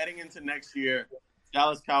of it. Heading into next year,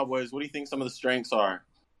 Dallas Cowboys, what do you think some of the strengths are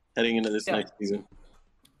heading into this next season?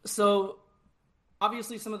 So,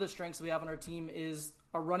 obviously, some of the strengths we have on our team is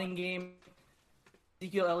our running game.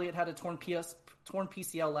 Ezekiel Elliott had a torn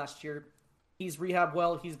PCL last year. He's rehabbed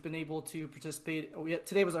well. He's been able to participate.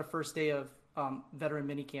 Today was our first day of veteran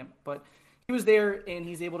minicamp, but he was there and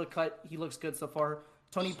he's able to cut. He looks good so far.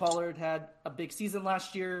 Tony Pollard had a big season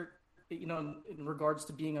last year, in regards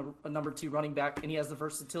to being a number 2 running back, and he has the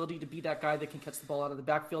versatility to be that guy that can catch the ball out of the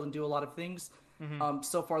backfield and do a lot of things. Mm-hmm.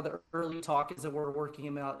 So far, the early talk is that we're working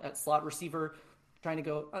him out at slot receiver, trying to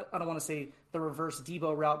go, I don't want to say the reverse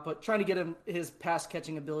Debo route, but trying to get him his pass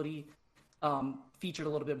catching ability featured a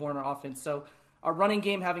little bit more in our offense. So our running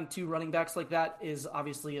game, having 2 running backs like that is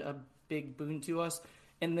obviously a big boon to us.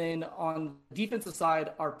 And then on the defensive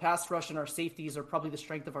side, our pass rush and our safeties are probably the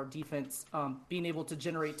strength of our defense, being able to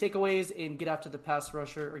generate takeaways and get after the pass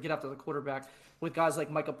rusher or get after the quarterback with guys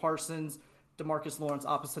like Micah Parsons, DeMarcus Lawrence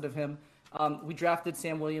opposite of him. We drafted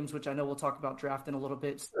Sam Williams, which I know we'll talk about draft in a little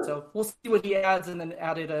bit. So we'll see what he adds, and then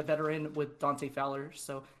added a veteran with Dante Fowler.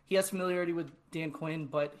 So he has familiarity with Dan Quinn,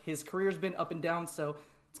 but his career's been up and down, so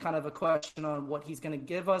it's kind of a question on what he's going to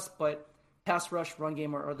give us. But pass rush, run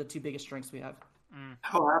game are the 2 biggest strengths we have.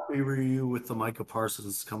 How happy were you with the Micah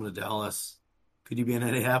Parsons coming to Dallas? Could you be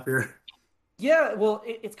any happier? Yeah, well,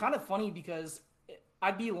 it's kind of funny because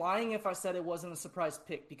I'd be lying if I said it wasn't a surprise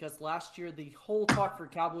pick, because last year the whole talk for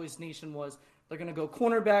Cowboys Nation was they're going to go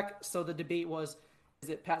cornerback. So the debate was, is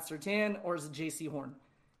it Pat Surtain or is it J.C. Horn?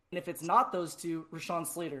 And if it's not those 2, Rashawn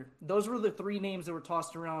Slater. Those were the 3 names that were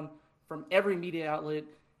tossed around from every media outlet,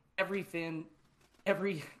 every fan,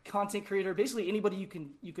 every content creator, basically anybody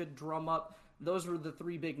you could drum up. Those were the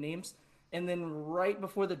 3 big names. And then right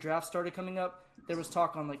before the draft started coming up, there was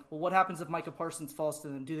talk on what happens if Micah Parsons falls to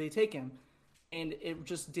them? Do they take him? And it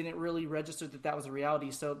just didn't really register that was a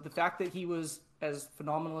reality. So the fact that he was as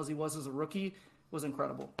phenomenal as he was as a rookie was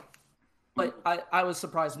incredible. But I was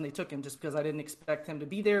surprised when they took him, just because I didn't expect him to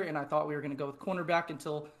be there, and I thought we were going to go with cornerback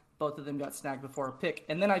until both of them got snagged before our pick.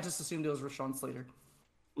 And then I just assumed it was Rashawn Slater.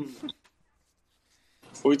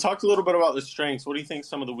 Well, we talked a little bit about the strengths. What do you think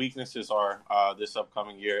some of the weaknesses are this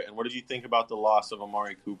upcoming year? And what did you think about the loss of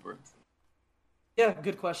Amari Cooper? Yeah,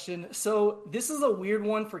 good question. So this is a weird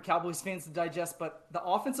one for Cowboys fans to digest, but the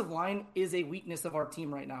offensive line is a weakness of our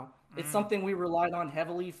team right now. It's something we relied on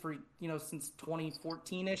heavily for, since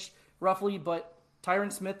 2014-ish, roughly, but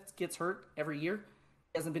Tyron Smith gets hurt every year.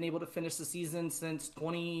 He hasn't been able to finish the season since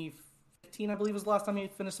 2015, I believe was the last time he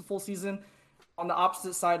finished a full season. On the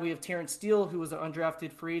opposite side, we have Terrence Steele, who was an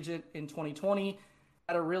undrafted free agent in 2020,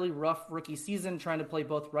 had a really rough rookie season trying to play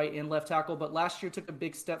both right and left tackle, but last year took a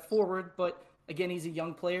big step forward. But again, he's a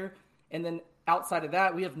young player. And then outside of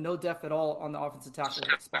that, we have no depth at all on the offensive tackle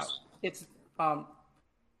spot. It's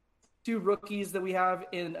 2 rookies that we have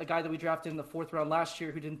and a guy that we drafted in the 4th round last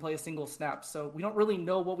year who didn't play a single snap. So we don't really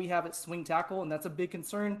know what we have at swing tackle, and that's a big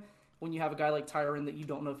concern when you have a guy like Tyron that you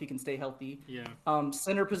don't know if he can stay healthy. Yeah.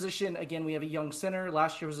 Center position, again, we have a young center.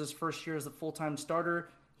 Last year was his first year as a full-time starter.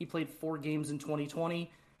 He played 4 games in 2020.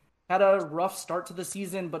 Had a rough start to the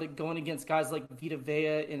season, but going against guys like Vita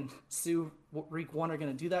Vea and Sue Reek One are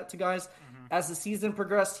going to do that to guys. As the season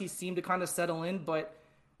progressed, he seemed to kind of settle in, but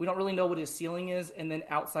we don't really know what his ceiling is. And then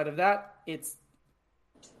outside of that, it's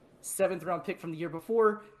 7th round pick from the year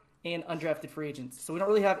before and undrafted free agents. So we don't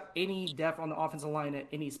really have any depth on the offensive line at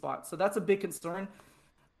any spot. So that's a big concern.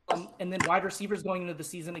 And then wide receivers going into the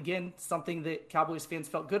season, again, something that Cowboys fans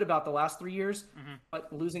felt good about the last 3 years.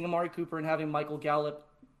 But losing Amari Cooper and having Michael Gallup,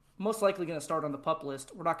 most likely going to start on the PUP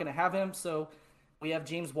list. We're not going to have him. So we have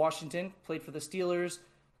James Washington, played for the Steelers,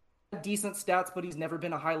 decent stats, but he's never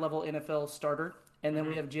been a high-level NFL starter. And then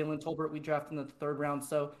we have Jalen Tolbert we drafted in the 3rd round.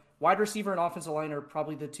 So wide receiver and offensive line are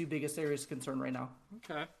probably the 2 biggest areas of concern right now.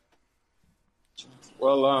 Okay.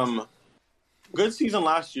 Well, good season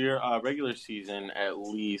last year, regular season at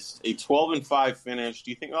least. A 12-5 finish.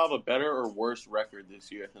 Do you think they'll have a better or worse record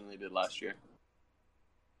this year than they did last year?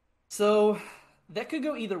 So that could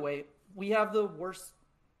go either way. We have the worst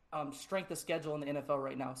strength of schedule in the NFL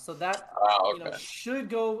right now. So that should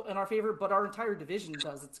go in our favor, but our entire division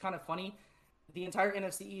does. It's kind of funny. The entire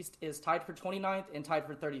NFC East is tied for 29th and tied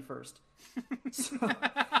for 31st. So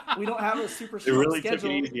we don't have a super strong schedule. It really took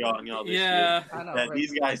it easy on y'all this year. I know, right?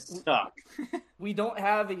 These guys suck. We don't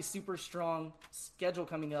have a super strong schedule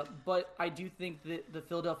coming up, but I do think that the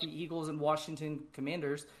Philadelphia Eagles and Washington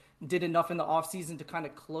Commanders did enough in the offseason to kind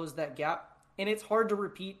of close that gap. And it's hard to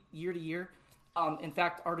repeat year to year. In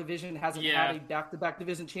fact, our division hasn't had a back-to-back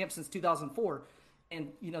division champ since 2004.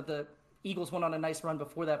 And, the Eagles went on a nice run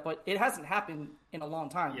before that, but it hasn't happened in a long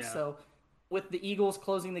time. Yeah. So with the Eagles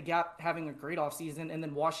closing the gap, having a great offseason, and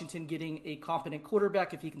then Washington getting a competent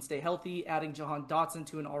quarterback if he can stay healthy, adding Jahan Dotson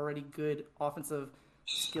to an already good offensive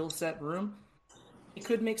skill set room, it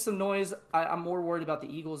could make some noise. I'm more worried about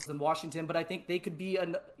the Eagles than Washington, but I think they could be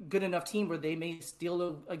a good enough team where they may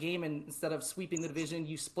steal a game, and instead of sweeping the division,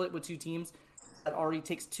 you split with 2 teams. That already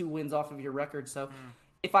takes 2 wins off of your record. So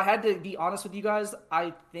if I had to be honest with you guys,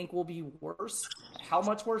 I think we'll be worse. How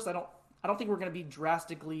much worse? I don't think we're going to be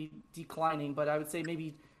drastically declining, but I would say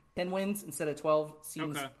maybe 10 wins instead of 12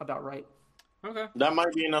 seems about right. Okay. That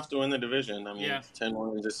might be enough to win the division. I mean, 10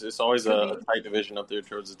 wins. It's always a tight division up there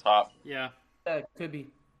towards the top. Yeah. Yeah, it could be.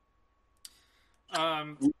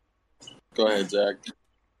 Go ahead, Zach.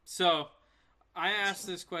 So, I asked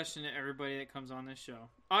this question to everybody that comes on this show.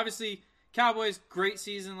 Obviously, Cowboys, great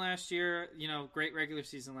season last year. Great regular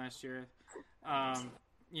season last year.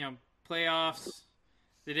 Playoffs.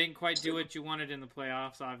 They didn't quite do what you wanted in the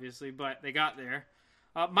playoffs, obviously, but they got there.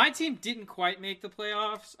 My team didn't quite make the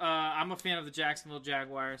playoffs. I'm a fan of the Jacksonville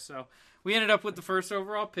Jaguars, so we ended up with the 1st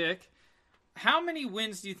overall pick. How many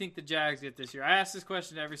wins do you think the Jags get this year? I asked this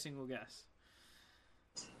question to every single guest.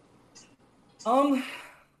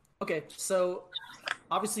 Okay, so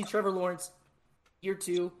obviously Trevor Lawrence, year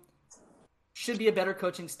 2, should be a better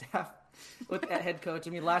coaching staff with that head coach.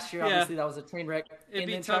 I mean, last year, obviously, that was a train wreck. It'd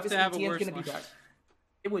be then tough Travis to have Etienne's a worse gonna one. be back.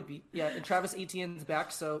 It would be, yeah. And Travis Etienne's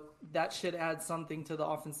back, so that should add something to the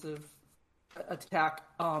offensive attack.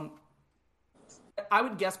 I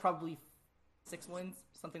would guess probably 6 wins,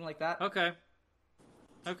 something like that. Okay.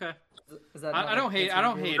 Is that I don't hate it. I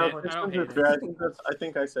don't hate it. I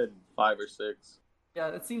think I said 5 or 6.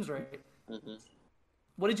 Yeah, that seems right. Mm-hmm.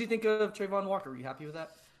 What did you think of Trayvon Walker? Were you happy with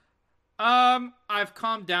that? I've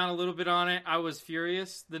calmed down a little bit on it. I was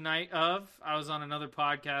furious the night of. I was on another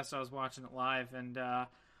podcast. I was watching it live, and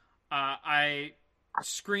I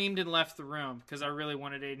screamed and left the room because I really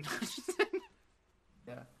wanted Aiden Hutchinson.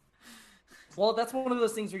 Yeah. Well, that's one of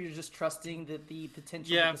those things where you're just trusting that the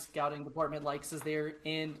potential that the scouting department likes is there,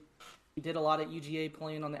 and he did a lot at UGA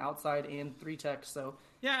playing on the outside and 3-tech, so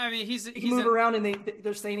yeah, I mean he's moved around, and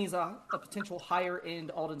they're saying he's a potential higher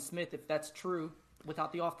end Alden Smith. If that's true,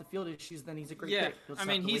 without the off the field issues, then he's a great pick. I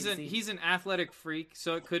mean he's an athletic freak,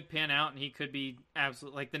 so it could pan out, and he could be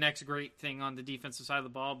absolutely like the next great thing on the defensive side of the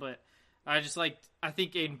ball. But I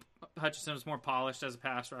think Aiden Hutchinson is more polished as a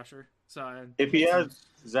pass rusher. So if he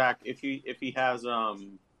has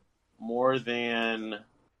more than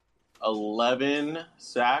 11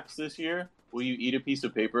 sacks this year, will you eat a piece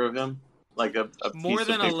of paper of him? Like a more piece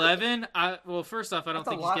than of paper? 11? Well, first off, I don't that's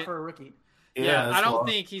think a lot he's for a rookie. Yeah, I don't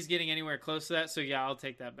think he's getting anywhere close to that. So yeah, I'll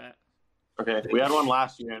take that bet. Okay, we had one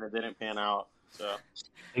last year and it didn't pan out. So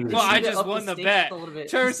well, I just won the bet.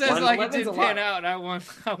 Trevor says like it 11's didn't a pan lot. out, and I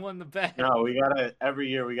won the bet. no, every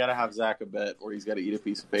year we gotta have Zach a bet where he's gotta eat a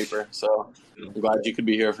piece of paper. So I'm glad you could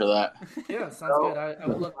be here for that. Yeah, sounds good. I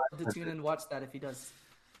would love to tune in and watch that if he does.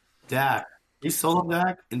 Dak. You sold on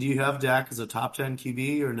Dak? And do you have Dak as a top 10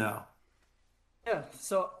 QB or no? Yeah,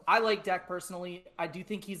 so I like Dak personally. I do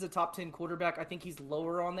think he's a top 10 quarterback. I think he's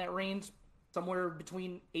lower on that range, somewhere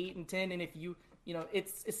between 8 and 10. And if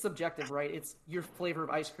it's subjective, right? It's your flavor of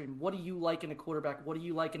ice cream. What do you like in a quarterback? What do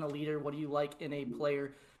you like in a leader? What do you like in a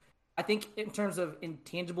player? I think in terms of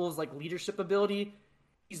intangibles like leadership ability,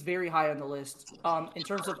 he's very high on the list. In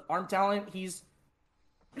terms of arm talent, he's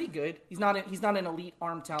pretty good. He's not an elite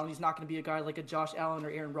arm talent. He's not going to be a guy like a Josh Allen or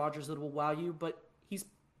Aaron Rodgers that will wow you, but he's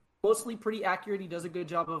mostly pretty accurate. He does a good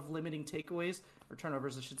job of limiting takeaways or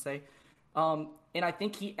turnovers, I should say. And I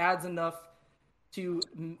think he adds enough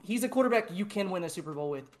he's a quarterback you can win a Super Bowl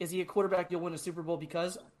with. Is he a quarterback you'll win a Super Bowl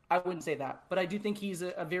because? I wouldn't say that, but I do think he's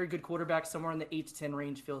a very good quarterback. Somewhere in the 8 to 10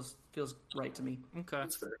 range feels right to me. Okay.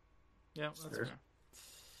 That's fair. Yeah, that's fair.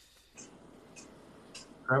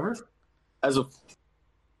 Trevor,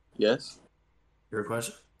 Yes. your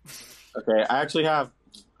question? Okay, I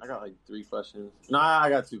got like 3 questions. No, I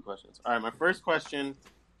got 2 questions. All right, my first question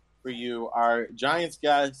for you, our Giants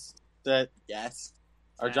guest said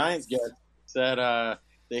Giants guest said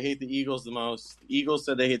they hate the Eagles the most. The Eagles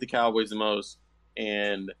said they hate the Cowboys the most,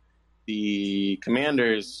 and the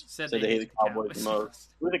Commanders said they hate the Cowboys the most.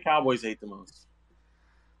 Who do the Cowboys hate the most?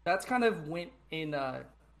 That's kind of went in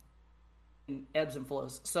ebbs and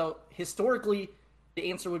flows. So historically, the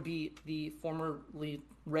answer would be the formerly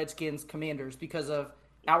Redskins Commanders because of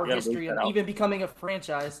our history of even becoming a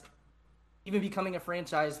franchise.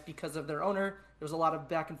 Because of their owner. There was a lot of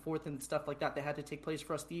back and forth and stuff like that had to take place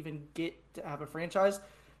for us to even get to have a franchise.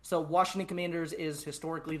 So Washington Commanders is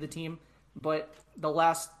historically the team, but the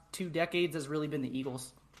last 2 decades has really been the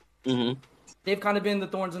Eagles. Mm-hmm. They've kind of been the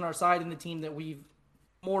thorns in our side and the team that we've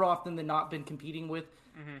more often than not been competing with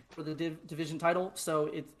for the division title. So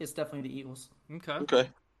it's definitely the Eagles. Okay.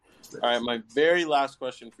 All right, my very last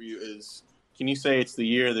question for you is, can you say it's the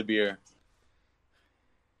year of the beer?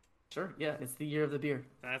 Sure, yeah, it's the year of the beer.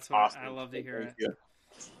 That's what awesome. I love to hear it.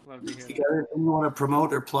 Love to hear you got anything you want to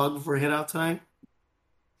promote or plug before we hit out tonight?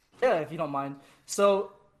 Yeah, if you don't mind.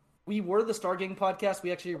 So we were the Star Gang podcast.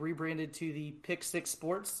 We actually rebranded to the Pick 6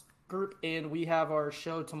 Sports group, and we have our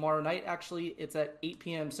show tomorrow night. Actually, it's at 8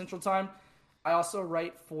 p.m. Central Time. I also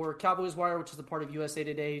write for Cowboys Wire, which is a part of USA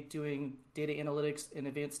Today, doing data analytics and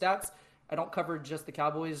advanced stats. I don't cover just the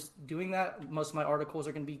Cowboys doing that. Most of my articles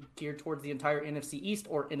are going to be geared towards the entire NFC East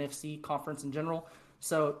or NFC conference in general.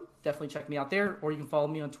 So definitely check me out there, or you can follow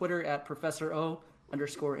me on Twitter at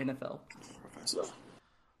ProfessorO_NFL.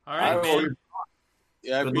 All right, man.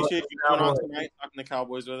 Yeah, I appreciate you coming on tonight, talking the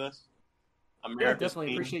Cowboys with us. Yeah,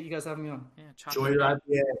 definitely appreciate you guys having me on. Yeah, enjoy your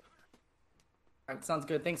IPA. All right, sounds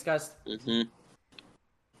good. Thanks, guys. Mm-hmm.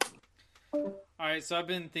 All right, so I've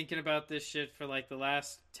been thinking about this shit for like the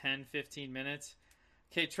last 10, 15 minutes.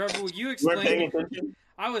 Okay, Trevor, will you explain?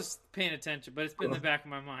 I was paying attention, but it's been in the back of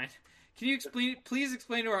my mind. Can you please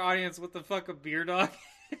explain to our audience what the fuck a beer dog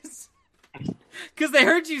is? Because they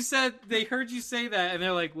heard you say that, and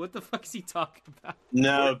they're like, "What the fuck is he talking about?"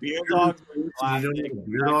 No, beer dog. You know what a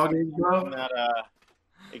beer dog is, bro?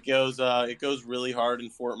 It goes really hard in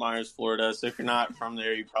Fort Myers, Florida. So if you're not from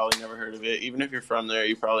there, you probably never heard of it. Even if you're from there,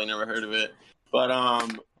 you probably never heard of it. But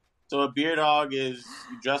so a beer dog is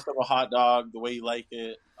you dress up a hot dog the way you like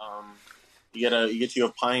it. You get you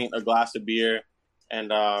a pint, a glass of beer, and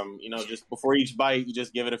just before each bite, you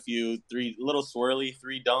just give it 3 little swirly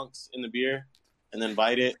 3 dunks in the beer, and then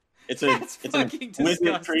bite it. It's an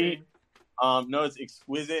exquisite treat. No, it's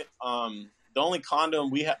exquisite. The only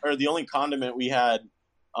condiment we had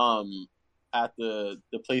at the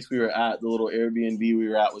place we were at, the little Airbnb we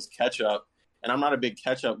were at, was ketchup. And I'm not a big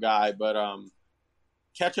ketchup guy, but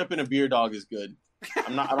ketchup in a beer dog is good.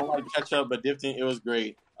 I don't like ketchup, but dipped in it was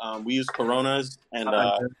great. We use Coronas and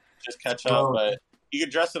just ketchup, but you can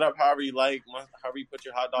dress it up however you like, however you put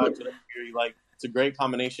your hot dogs, whatever beer you like. It's a great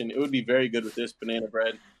combination. It would be very good with this banana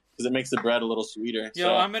bread because it makes the bread a little sweeter.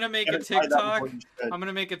 Yo, I'm gonna make a TikTok. I'm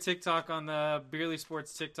gonna make a TikTok on the Beerly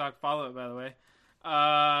Sports TikTok. Follow it, by the way.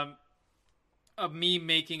 Of me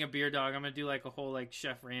making a beer dog. I'm gonna do like a whole like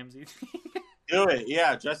Chef Ramsay thing. Do it,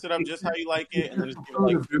 yeah. Dress it up just how you like it, and then just give it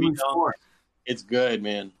like 3 dunks. It's good,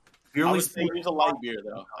 man. I would say use a light beer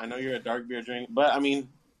though. I know you're a dark beer drink, but I mean,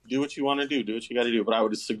 do what you want to do. Do what you got to do. But I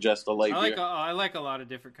would suggest a light beer. I like a lot of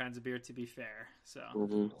different kinds of beer, to be fair. So.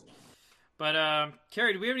 Mm-hmm. But,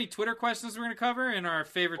 Carrie, do we have any Twitter questions we're going to cover in our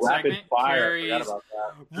favorite Rapid segment? Fire. Carrie's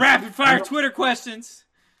Rapid Fire Twitter questions.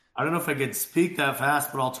 I don't know if I can speak that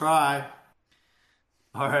fast, but I'll try.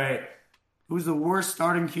 All right. Who's the worst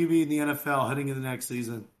starting QB in the NFL heading into the next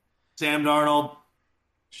season? Sam Darnold.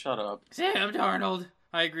 Shut up. Sam Darnold.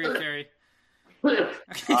 I agree, Carrie.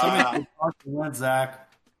 Zach.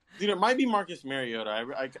 Dude, it might be Marcus Mariota.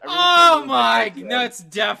 No, it's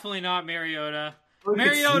definitely not Mariota.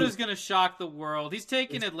 Mariota's going to shock the world. He's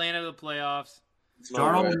taking Atlanta to the playoffs.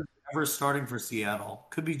 Darnold is never starting for Seattle.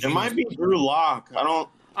 Could be. It might be Drew Lock.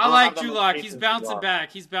 I like Drew Lock. He's bouncing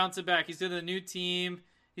back. He's in a new team.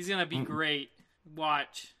 He's going to be great.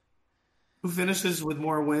 Watch. Who finishes with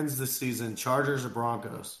more wins this season, Chargers or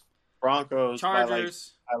Broncos? Broncos.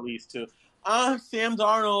 Chargers. By at least 2. Sam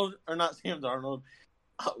Darnold. Or not Sam Darnold.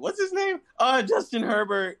 What's his name? Justin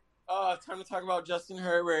Herbert. Time to talk about Justin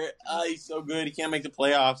Herbert. He's so good. He can't make the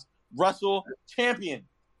playoffs. Russell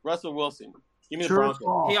Wilson. Give me the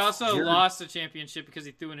Broncos. He also lost the championship because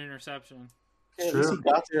he threw an interception. At least he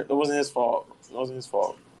got there. It wasn't his fault. It wasn't his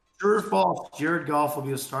fault. True or false? Jared Goff will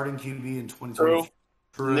be a starting QB in 2020.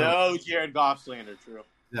 True. No Jared Goff slander. True.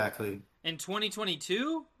 Exactly. In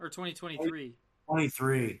 2022 or 2023?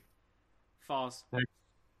 23. False.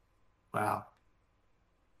 Wow.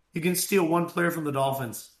 You can steal one player from the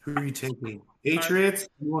Dolphins. Who are you taking? Patriots?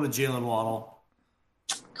 You want a Jalen Waddle?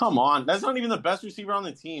 Come on. That's not even the best receiver on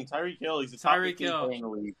the team. Tyreek Hill. He's the top 15 player in the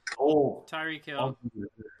league. Oh. Tyreek Hill.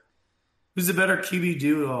 Who's the better QB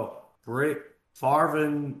duo? Favre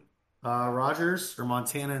and Rodgers, or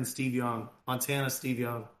Montana and Steve Young? Montana, Steve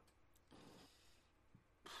Young.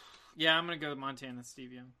 Yeah, I'm going to go with Montana,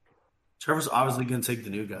 Steve Young. Trevor's obviously going to take the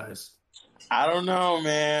new guys. I don't know,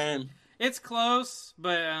 man. It's close,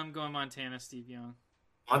 but I'm going Montana, Steve Young.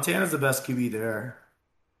 Montana's the best QB there.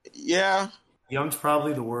 Yeah. Young's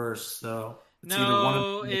probably the worst, so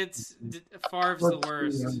it's Favre's the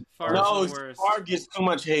worst. Favre gets too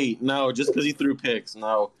much hate. No, just because he threw picks.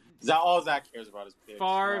 No. All Zach cares about is picks.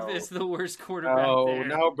 Favre is the worst quarterback there.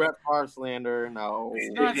 No, Brett Favre slander. No.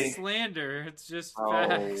 It's not slander. It's just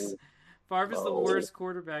facts. Favre is the worst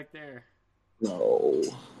quarterback there. No.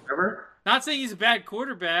 Trevor? Not saying he's a bad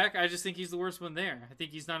quarterback. I just think he's the worst one there. I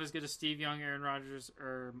think he's not as good as Steve Young, Aaron Rodgers,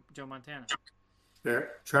 or Joe Montana.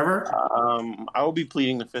 Fair. Trevor? I will be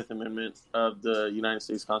pleading the Fifth Amendment of the United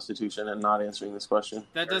States Constitution and not answering this question.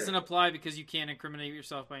 That doesn't apply because you can't incriminate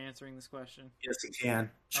yourself by answering this question. Yes, you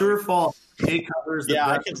can. True or false? Jay Cutler is the best.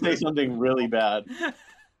 I can say something really bad.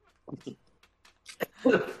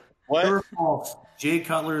 What? True or false? Jay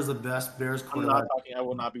Cutler is the best Bears quarterback. I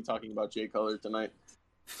will not be talking about Jay Cutler tonight.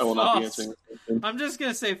 I will not be answering this question. I'm just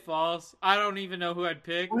going to say false. I don't even know who I'd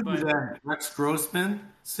pick. But Rex Grossman?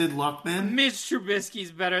 Sid Luckman? Mitch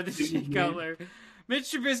Trubisky's better than Jay Cutler.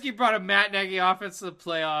 Mitch Trubisky brought a Matt Nagy offense to the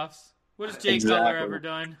playoffs. What has Jay Cutler ever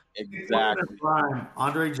done? Exactly.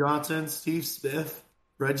 Andre Johnson, Steve Smith,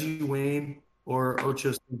 Reggie Wayne, or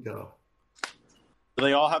Ocho Cinco? Do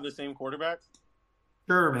they all have the same quarterback?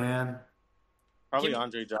 Sure, man. Probably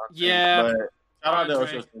Andre Johnson. Yeah. But shout out to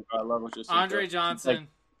Ocho Cinco. I love Ocho Cinco. Andre Johnson.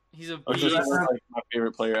 He's a beast. Ocho Cinco is my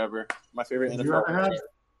favorite player ever. My favorite NFL player. Have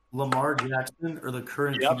Lamar Jackson or the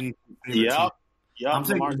current QB? Yep. I'm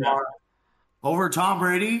taking Lamar over Tom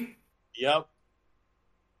Brady. Yep.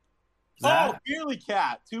 Zach? Beerly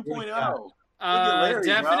Cat 2.0.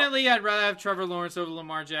 Definitely, I'd rather have Trevor Lawrence over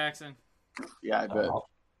Lamar Jackson. Yeah, I bet.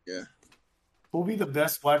 Yeah. Who'll be the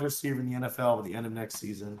best wide receiver in the NFL at the end of next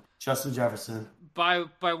season? Justin Jefferson. By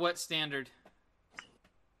what standard?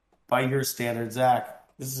 By your standard, Zach.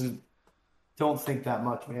 Don't think that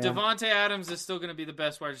much, man. Devontae Adams is still going to be the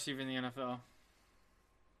best wide receiver in the NFL.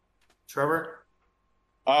 Trevor?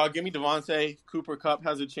 Give me Devontae. Cooper Kupp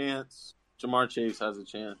has a chance. Jamar Chase has a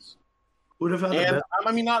chance. Who'd have had the best?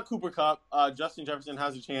 I mean, not Cooper Kupp. Justin Jefferson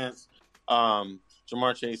has a chance.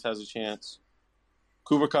 Jamar Chase has a chance.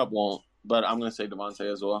 Cooper Kupp won't, but I'm going to say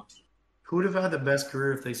Devontae as well. Who would have had the best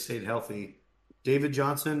career if they stayed healthy? David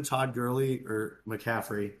Johnson, Todd Gurley, or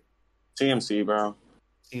McCaffrey? CMC, bro.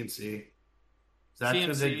 CMC. Zach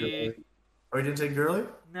CMC. take Gurley. Oh, you didn't take Gurley?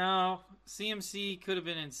 No. CMC could have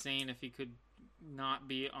been insane if he could not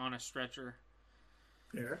be on a stretcher.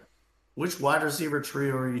 Fair. Which wide receiver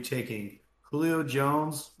trio are you taking? Julio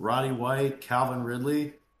Jones, Roddy White, Calvin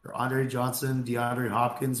Ridley, or Andre Johnson, DeAndre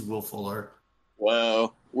Hopkins, Will Fuller?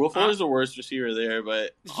 Well, Will Fuller's the worst receiver there,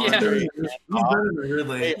 but Yeah. He's better than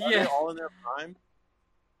Ridley. Hey, are they all in their prime?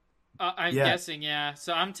 I'm guessing, yeah.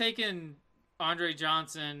 So I'm taking Andre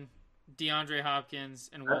Johnson, DeAndre Hopkins,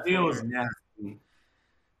 and Will That deal Fuller. is nasty.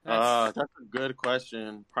 That's a good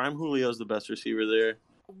question. Prime Julio's the best receiver there.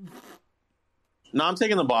 No, I'm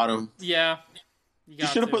taking the bottom. Yeah. You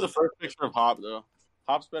should have put the first picture of Hop, though.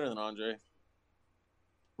 Hop's better than Andre.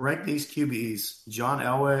 Rank these QBs. John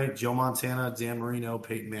Elway, Joe Montana, Dan Marino,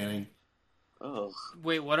 Peyton Manning. Oh,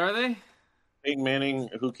 Wait, what are they? Peyton Manning,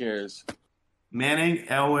 who cares? Manning,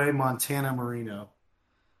 Elway, Montana, Marino.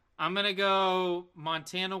 I'm going to go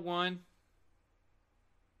Montana 1.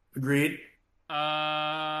 Agreed.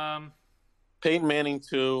 Peyton Manning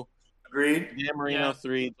 2. Agreed. Dan Marino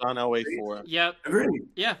 3. John Elway 4. Yep. Agreed.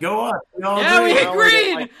 Yeah. Go on. We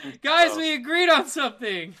agreed. Like, Guys, we agreed on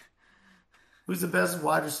something. Who's the best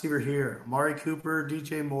wide receiver here? Amari Cooper,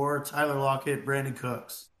 DJ Moore, Tyler Lockett, Brandon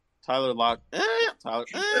Cooks. Tyler Lockett. Tyler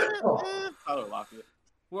Lockett.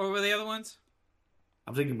 What were the other ones?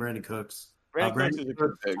 I'm thinking Brandon Cooks. Brandon Cooks is a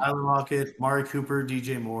good pick. Tyler Lockett, Amari Cooper,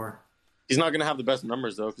 DJ Moore. He's not going to have the best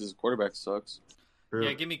numbers, though, because his quarterback sucks. True.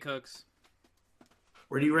 Yeah, give me Cooks.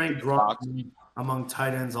 Where do you rank Gronk among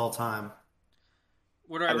tight ends all time?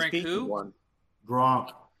 Where do I rank who?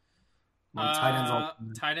 Gronk. Among tight ends all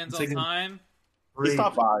time. Tight ends all time. He's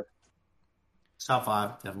top 5. Top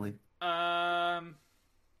 5, definitely.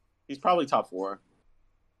 He's probably top 4.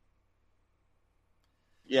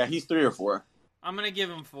 Yeah, he's 3 or 4. I'm gonna give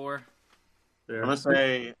him 4. I'm gonna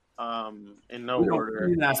say in no order.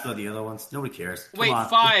 You ask about the other ones. Nobody cares. Come Wait, on.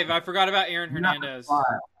 5. I forgot about Aaron You're not Hernandez. 5.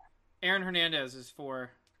 Aaron Hernandez is 4.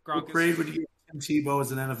 What Gronk grade is would you give Tim Tebow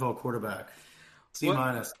as an NFL quarterback? C What?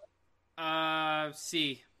 minus.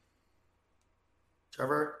 C.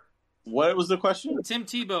 Trevor? What was the question? Tim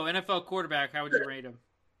Tebow, NFL quarterback. How would you rate him?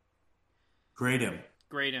 Grade him.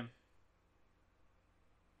 Grade him.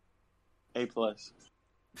 A+.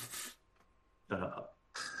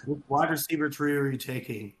 What wide receiver tree are you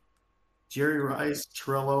taking? Jerry Rice,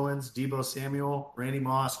 Terrell Owens, Deebo Samuel, Randy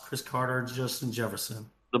Moss, Chris Carter, Justin Jefferson.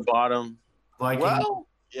 The bottom. Vikings. Well,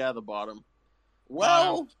 yeah, the bottom.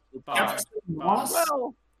 Well, Bottom. Moss?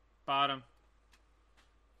 well. Bottom.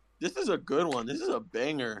 This is a good one. This is a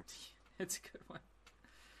banger. It's a good one.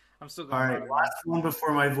 I'm still going All right, bottom. last one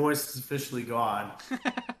before my voice is officially gone.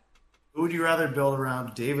 Who would you rather build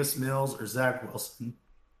around, Davis Mills or Zach Wilson?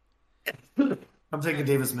 I'm taking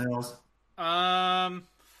Davis Mills.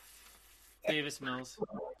 Davis Mills.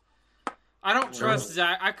 I don't trust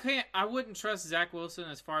Zach. I wouldn't trust Zach Wilson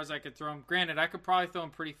as far as I could throw him. Granted, I could probably throw him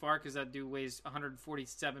pretty far because that dude weighs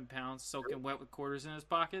 147 pounds, soaking wet with quarters in his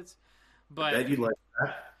pockets. But I bet you'd like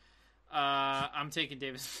that. I'm taking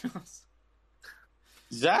Davis Mills.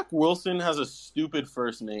 Zach Wilson has a stupid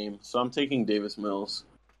first name, so I'm taking Davis Mills.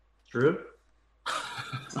 True.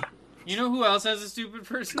 You know who else has a stupid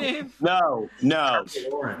first name? No.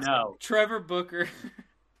 Trevor Booker.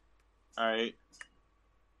 All right.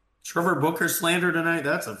 Trevor Booker slander tonight?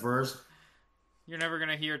 That's a first. You're never going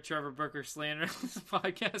to hear Trevor Booker slander on this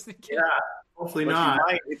podcast again. Yeah, hopefully But not. you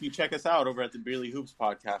might if you check us out over at the Beerly Hoops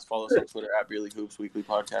podcast. Follow us on Twitter at Beerly Hoops Weekly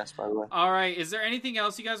Podcast, by the way. All right. Is there anything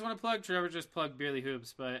else you guys want to plug? Trevor just plugged Beerly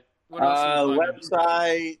Hoops, but what else? Are you plugging?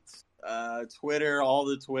 Website, Twitter, all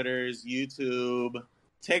the Twitters, YouTube,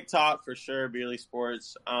 TikTok for sure, Beerly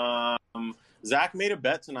Sports. Zach made a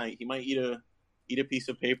bet tonight. He might eat a piece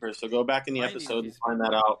of paper, so go back in the episode and find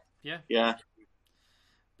that out. Yeah.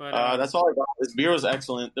 But that's all I got. This beer was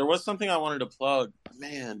excellent. There was something I wanted to plug.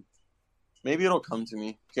 Man, maybe it'll come to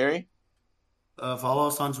me. Carrie? Follow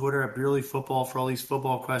us on Twitter at Beerly Football for all these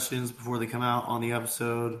football questions before they come out on the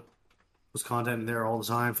episode. There's content there all the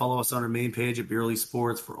time. Follow us on our main page at Beerly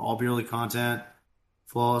Sports for all Beerly content.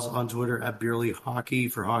 Follow us on Twitter at Beerly Hockey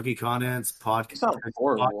for hockey contents. It sounds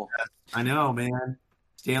horrible. I know, man.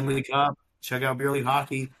 Stanley Cup. Check out Beerly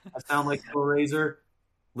Hockey. I sound like Phil Razor.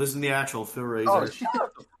 Listen to the actual Phil Razor. Oh, shout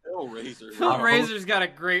out to Phil Razor. Phil Razor's got a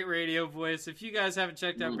great radio voice. If you guys haven't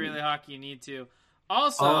checked out Beerly Hockey, you need to.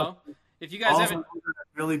 Also, if you guys haven't...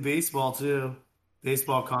 Beerly Baseball, too.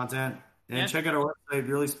 Baseball content. And Yeah. check out our website,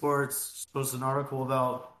 Beerly Sports. Just posted an article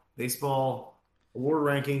about baseball award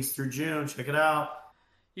rankings through June. Check it out.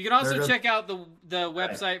 You can also check out the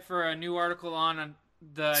website for a new article on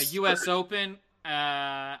the U.S. Open.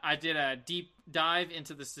 I did a deep dive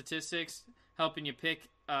into the statistics, helping you pick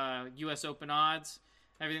U.S. Open odds,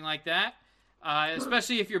 everything like that.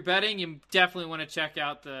 Especially if you're betting, you definitely want to check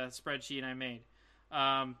out the spreadsheet I made.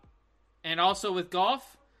 And also with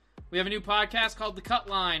golf, we have a new podcast called The Cut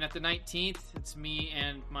Line at the 19th. It's me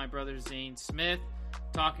and my brother Zane Smith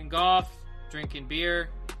talking golf, drinking beer,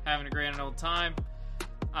 having a grand old time.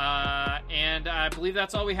 And I believe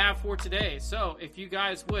that's all we have for today. So if you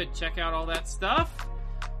guys would check out all that stuff.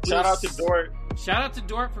 Shout out to Dort. Shout out to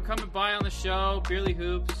Dort for coming by on the show. Beerly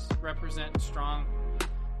Hoops representing strong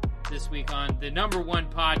this week on the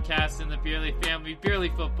 #1 podcast in the Beerly family,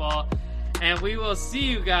 Beerly Football. And we will see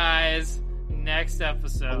you guys next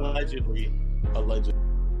episode. Allegedly.